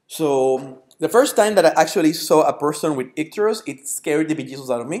 So the first time that I actually saw a person with icterus, it scared the bejesus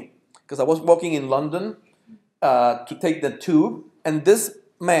out of me because I was walking in London to take the tube, and this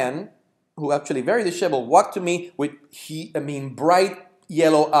man, who actually very disheveled, walked to me with bright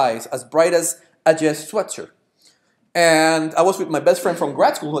yellow eyes, as bright as a Jess sweatshirt. And I was with my best friend from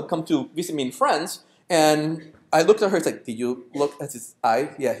grad school who had come to visit me in France, and I looked at her. It's like, did you look at his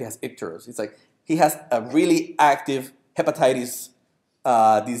eye? Yeah, he has icterus. It's like he has a really active hepatitis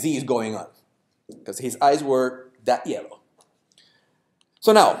disease going on because his eyes were that yellow.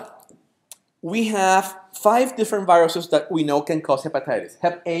 So now we have 5 different viruses that we know can cause hepatitis: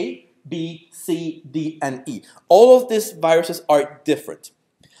 Hep A, B, C, D, and E. All of these viruses are different.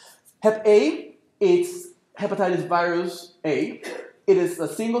 Hep A, it's hepatitis virus A. It is a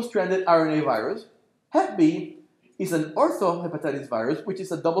single-stranded RNA virus. Hep B is an orthohepatitis virus, which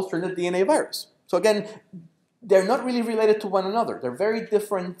is a double-stranded DNA virus. So again, they're not really related to one another. They're very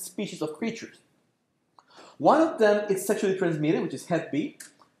different species of creatures. One of them is sexually transmitted, which is Hep B.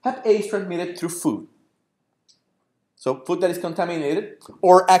 Hep A is transmitted through food. So food that is contaminated,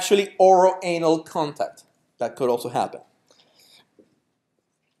 or actually oral-anal contact. That could also happen.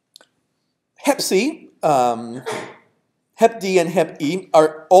 Hep C, Hep D, and Hep E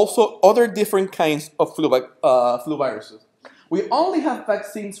are also other different kinds of flu viruses. We only have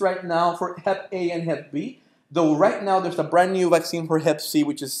vaccines right now for Hep A and Hep B, though right now there's a brand new vaccine for Hep C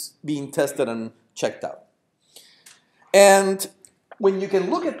which is being tested and checked out. And when you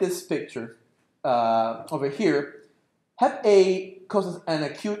can look at this picture over here, Hep A causes an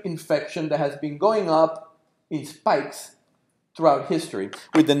acute infection that has been going up in spikes throughout history,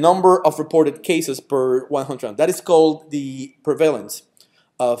 with the number of reported cases per 100. That is called the prevalence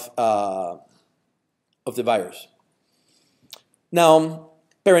of the virus. Now,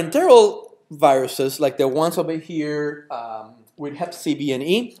 parenteral viruses, like the ones over here with Hep C, B, and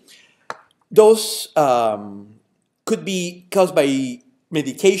E, those could could be caused by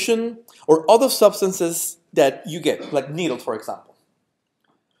medication or other substances that you get, like needles, for example.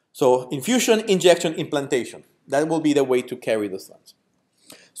 So infusion, injection, implantation. That will be the way to carry those things.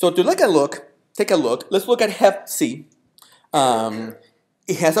 So to take a look, let's look at Hep C.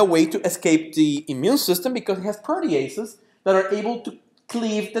 It has a way to escape the immune system because it has proteases that are able to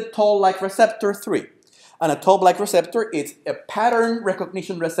cleave the toll-like receptor 3. And a toll-like receptor is a pattern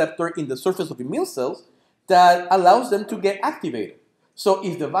recognition receptor in the surface of immune cells that allows them to get activated. So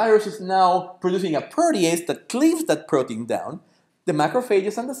if the virus is now producing a protease that cleaves that protein down, the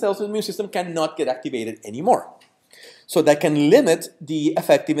macrophages and the cells of the immune system cannot get activated anymore. So that can limit the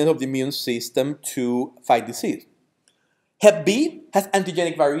effectiveness of the immune system to fight disease. Hep B has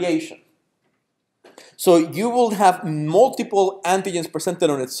antigenic variation. So you will have multiple antigens presented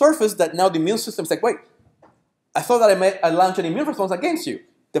on its surface that now the immune system is like, wait, I thought that I launched an immune response against you.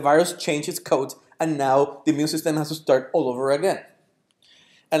 The virus changed its code, and now the immune system has to start all over again.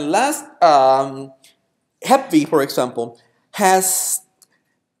 And last, Hep B, for example, has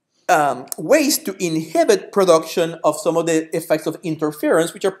ways to inhibit production of some of the effects of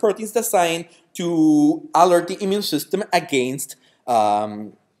interference, which are proteins designed to alert the immune system against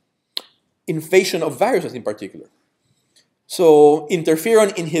invasion of viruses in particular. So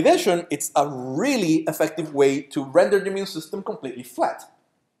interferon inhibition, it's a really effective way to render the immune system completely flat.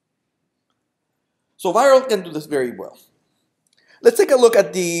 So viral can do this very well. Let's take a look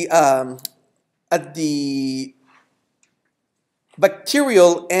at the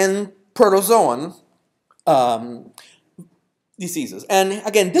bacterial and protozoan diseases. And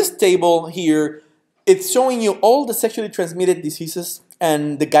again, this table here, it's showing you all the sexually transmitted diseases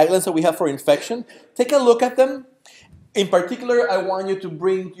and the guidelines that we have for infection. Take a look at them. In particular, I want you to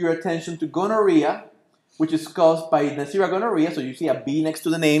bring your attention to gonorrhea, which is caused by Neisseria gonorrhea. So you see a B next to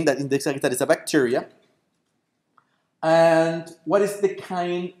the name that indicates that it's a bacteria. And what is the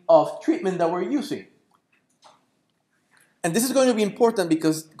kind of treatment that we're using? And this is going to be important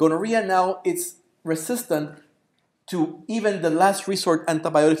because gonorrhea now is resistant to even the last resort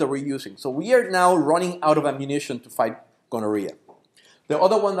antibiotics that we're using. So we are now running out of ammunition to fight gonorrhea. The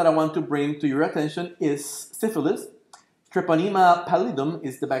other one that I want to bring to your attention is syphilis. Treponema pallidum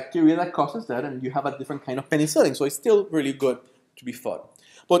is the bacteria that causes that, and you have a different kind of penicillin, so it's still really good to be fought.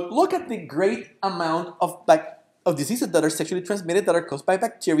 But look at the great amount of diseases that are sexually transmitted that are caused by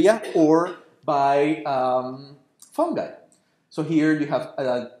bacteria or by fungi. So here you have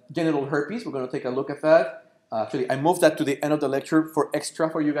genital herpes. We're going to take a look at that. Actually, I moved that to the end of the lecture for extra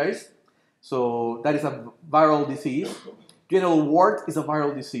for you guys. So that is a viral disease. Genital wart is a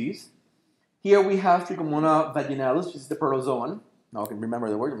viral disease. Here we have Trichomonas vaginalis, which is the protozoan. Now I can remember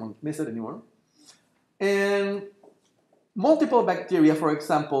the word, I won't miss it anymore. And multiple bacteria, for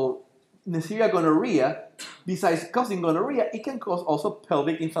example, Neisseria gonorrhea, besides causing gonorrhea, it can cause also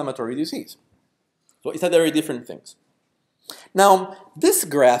pelvic inflammatory disease. So it's a very different things. Now, this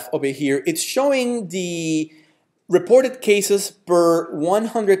graph over here, it's showing the reported cases per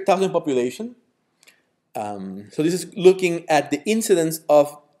 100,000 population. So this is looking at the incidence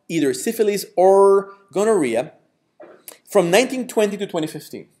of either syphilis or gonorrhea from 1920 to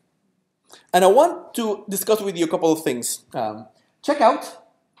 2015. And I want to discuss with you a couple of things. Check out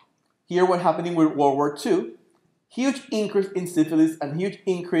here what's happening with World War II. Huge increase in syphilis and huge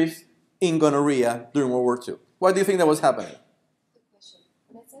increase in gonorrhea during World War II. Why do you think that was happening? Good question.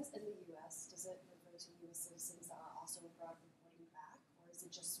 When it says in the U.S., does it refer to U.S. citizens that are also abroad reporting back, or is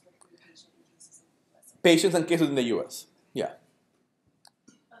it just strictly patient cases in the U.S.? Patients and cases in the U.S. Yeah.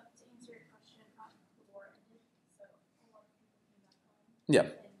 To answer your question, the war ended, so a lot of people came back home. Yeah. And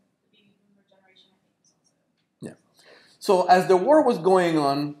the baby boomer generation, I think, was also. Yeah. So as the war was going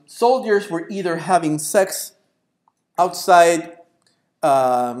on, soldiers were either having sex outside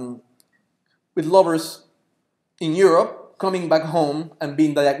with lovers in Europe, coming back home and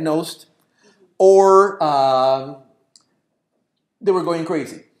being diagnosed, or they were going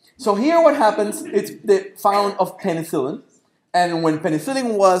crazy. So here what happens, it's the found of penicillin. And when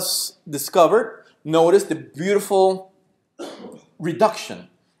penicillin was discovered, notice the beautiful reduction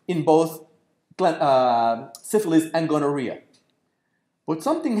in both syphilis and gonorrhea. But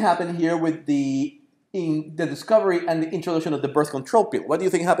something happened here with the discovery and the introduction of the birth control pill. What do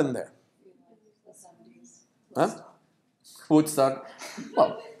you think happened there? The 70s. Huh? Woodstock.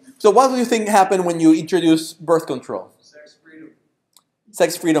 Well, so what do you think happened when you introduced birth control? Sex freedom.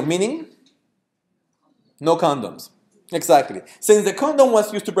 Sex freedom, meaning? No condoms. Exactly. Since the condom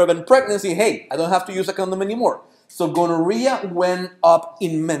was used to prevent pregnancy, hey, I don't have to use a condom anymore. So gonorrhea went up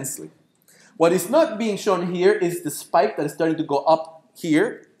immensely. What is not being shown here is the spike that is starting to go up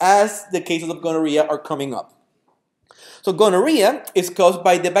here as the cases of gonorrhea are coming up. So gonorrhea is caused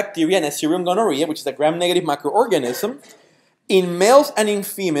by the bacteria Neisseria gonorrhea, which is a gram-negative microorganism. In males and in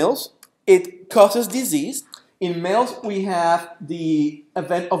females, it causes disease. In males, we have the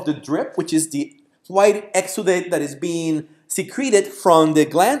event of the drip, which is the white exudate that is being secreted from the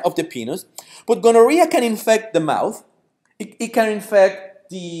gland of the penis. But gonorrhea can infect the mouth. It can infect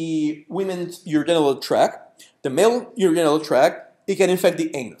the women's urinary tract, the male urinary tract. It can infect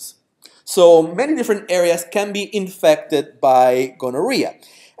the anus. So many different areas can be infected by gonorrhea.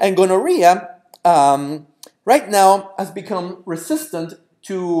 And gonorrhea right now has become resistant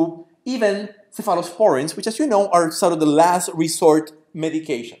to even cephalosporins, which, as you know, are sort of the last resort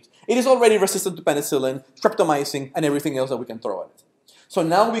medications. It is already resistant to penicillin, streptomycin, and everything else that we can throw at it. So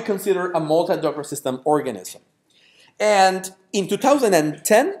now we consider a multi-drug resistant organism. And in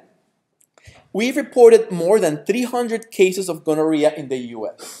 2010, we reported more than 300 cases of gonorrhea in the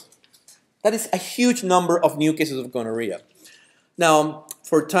US. That is a huge number of new cases of gonorrhea. Now,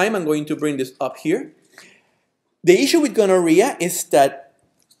 for time, I'm going to bring this up here. The issue with gonorrhea is that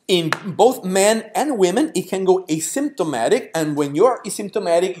in both men and women, it can go asymptomatic, and when you're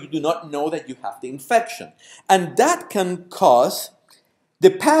asymptomatic, you do not know that you have the infection. And that can cause the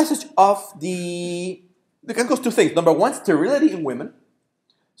passage of it can cause two things. Number one, sterility in women.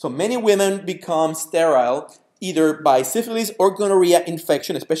 So many women become sterile either by syphilis or gonorrhea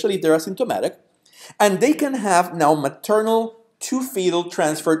infection, especially if they're asymptomatic. And they can have now maternal to fetal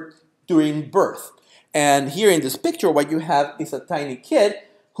transfer during birth. And here in this picture, what you have is a tiny kid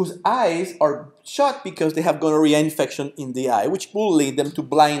whose eyes are shut because they have gonorrhea infection in the eye, which will lead them to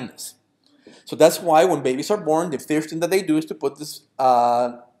blindness. So that's why when babies are born, the first thing that they do is to put this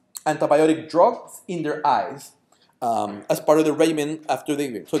antibiotic drugs in their eyes as part of the regimen after they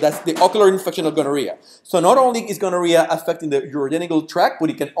give. So that's the ocular infection of gonorrhea. So not only is gonorrhea affecting the urogenital tract, but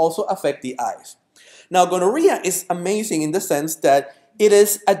it can also affect the eyes. Now, gonorrhea is amazing in the sense that it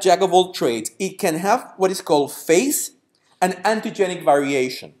is a jack of all trades. It can have what is called phase and antigenic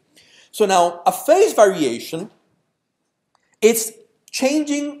variation. So now, a phase variation, it's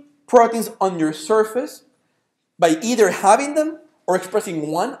changing proteins on your surface by either having them or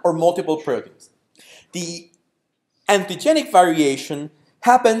expressing one or multiple proteins. The antigenic variation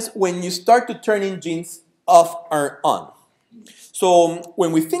happens when you start to turn in genes off or on. So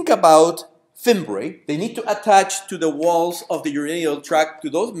when we think about fimbriae, they need to attach to the walls of the urinary tract to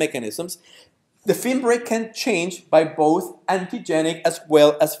those mechanisms. The fimbriae can change by both antigenic as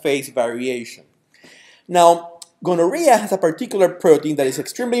well as phase variation. Now, gonorrhea has a particular protein that is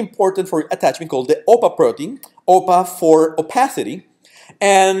extremely important for attachment called the OPA protein, OPA for opacity,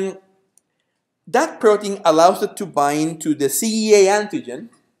 and that protein allows it to bind to the CEA antigen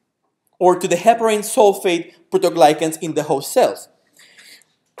or to the heparin sulfate proteoglycans in the host cells.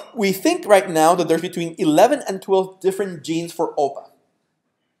 We think right now that there's between 11 and 12 different genes for OPA.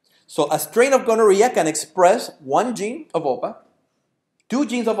 So a strain of gonorrhea can express one gene of OPA, 2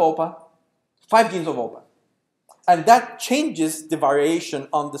 genes of OPA, 5 genes of OPA. And that changes the variation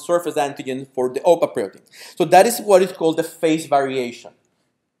on the surface antigen for the OPA protein. So that is what is called the phase variation.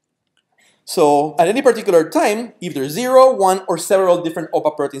 So at any particular time, either 0, 1, or several different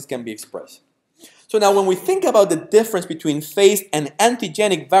OPA proteins can be expressed. So now when we think about the difference between phase and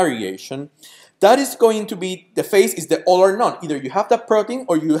antigenic variation, that is going to be, the phase is the all or none. Either you have that protein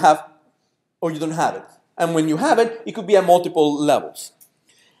or you don't have it. And when you have it, it could be at multiple levels.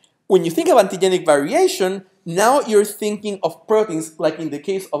 When you think of antigenic variation, now you're thinking of proteins, like in the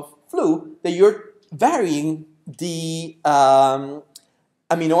case of flu, that you're varying the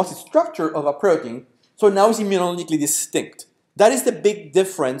amino acid structure of a protein, so now it's immunologically distinct. That is the big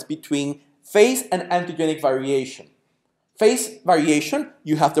difference between phase and antigenic variation. Phase variation,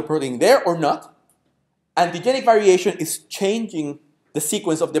 you have the protein there or not. Antigenic variation is changing the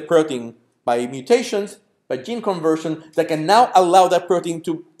sequence of the protein by mutations, by gene conversion, that can now allow that protein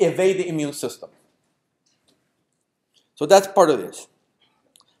to evade the immune system. So that's part of this.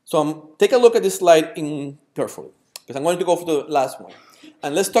 So take a look at this slide carefully, because I'm going to go for the last one.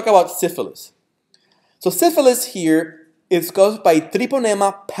 And let's talk about syphilis. So syphilis here is caused by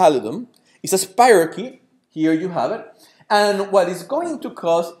Treponema pallidum. It's a spirochete. Here you have it. And what it's going to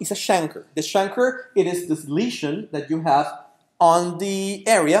cause is a chancre. The chancre, it is this lesion that you have on the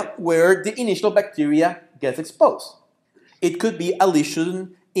area where the initial bacteria gets exposed. It could be a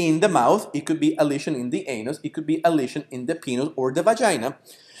lesion in the mouth. It could be a lesion in the anus. It could be a lesion in the penis or the vagina.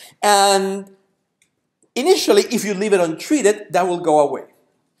 And initially, if you leave it untreated, that will go away.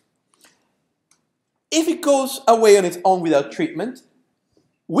 If it goes away on its own without treatment,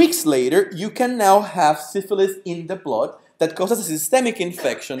 weeks later, you can now have syphilis in the blood that causes a systemic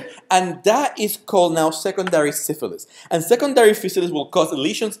infection, and that is called now secondary syphilis. And secondary syphilis will cause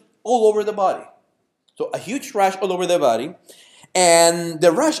lesions all over the body. So a huge rash all over the body, and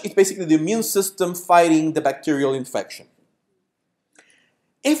the rash is basically the immune system fighting the bacterial infection.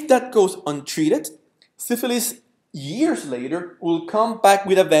 If that goes untreated, syphilis years later will come back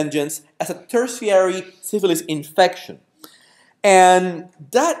with a vengeance as a tertiary syphilis infection. And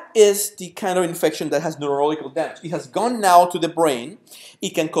that is the kind of infection that has neurological damage. It has gone now to the brain.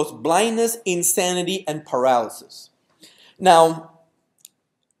 It can cause blindness, insanity, and paralysis. Now,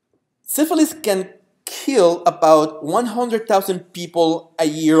 syphilis can kill about 100,000 people a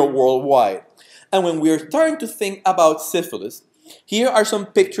year worldwide. And when we're starting to think about syphilis, here are some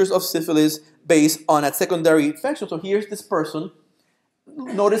pictures of syphilis based on a secondary infection. So here's this person.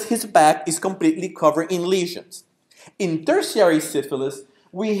 Notice his back is completely covered in lesions. In tertiary syphilis,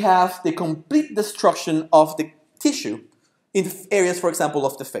 we have the complete destruction of the tissue in areas, for example,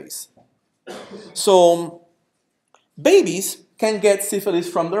 of the face. So babies can get syphilis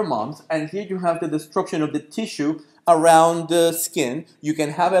from their moms, and here you have the destruction of the tissue around the skin. You can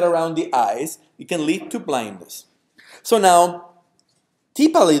have it around the eyes. It can lead to blindness. So now,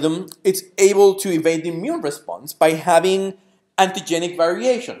 T. pallidum is able to evade the immune response by having antigenic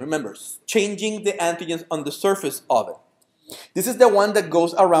variation. Remember, changing the antigens on the surface of it. This is the one that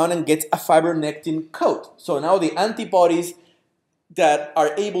goes around and gets a fibronectin coat. So now the antibodies that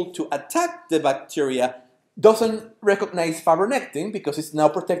are able to attack the bacteria doesn't recognize fibronectin because it's now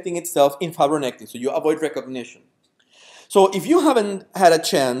protecting itself in fibronectin. So you avoid recognition. So if you haven't had a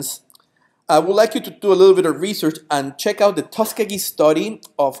chance, I would like you to do a little bit of research and check out the Tuskegee study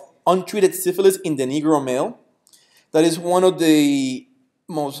of untreated syphilis in the Negro male. That is one of the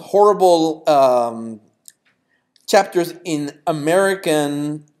most horrible chapters in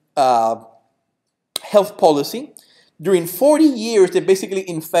American health policy. During 40 years, they basically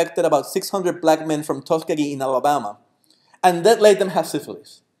infected about 600 black men from Tuskegee in Alabama, and that let them have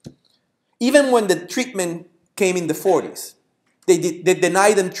syphilis. Even when the treatment came in the 40s, they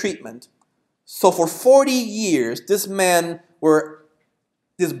denied them treatment. So for 40 years, these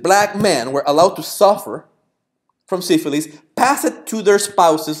black men were allowed to suffer from syphilis, pass it to their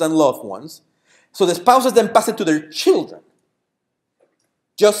spouses and loved ones. So the spouses then pass it to their children,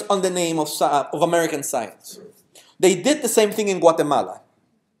 just on the name of American science. They did the same thing in Guatemala.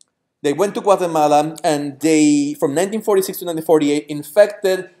 They went to Guatemala and they, from 1946 to 1948,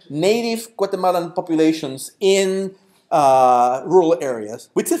 infected native Guatemalan populations in rural areas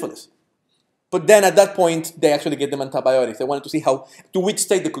with syphilis. But then at that point, they actually gave them antibiotics. They wanted to see to which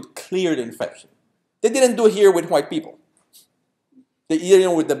state they could clear the infection. They didn't do it here with white people. They either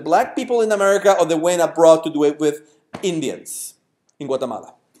did it with the black people in America or they went abroad to do it with Indians in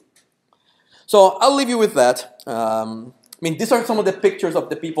Guatemala. So I'll leave you with that. These are some of the pictures of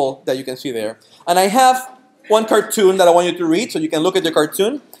the people that you can see there. And I have one cartoon that I want you to read, so you can look at the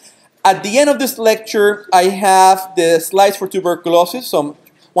cartoon. At the end of this lecture, I have the slides for tuberculosis, so I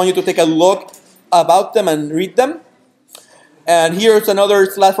want you to take a look about them and read them. And here's another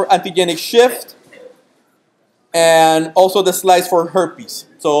slide for antigenic shift, and also the slides for herpes.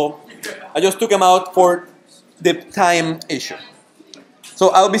 So I just took them out for the time issue. So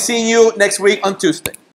I'll be seeing you next week on Tuesday.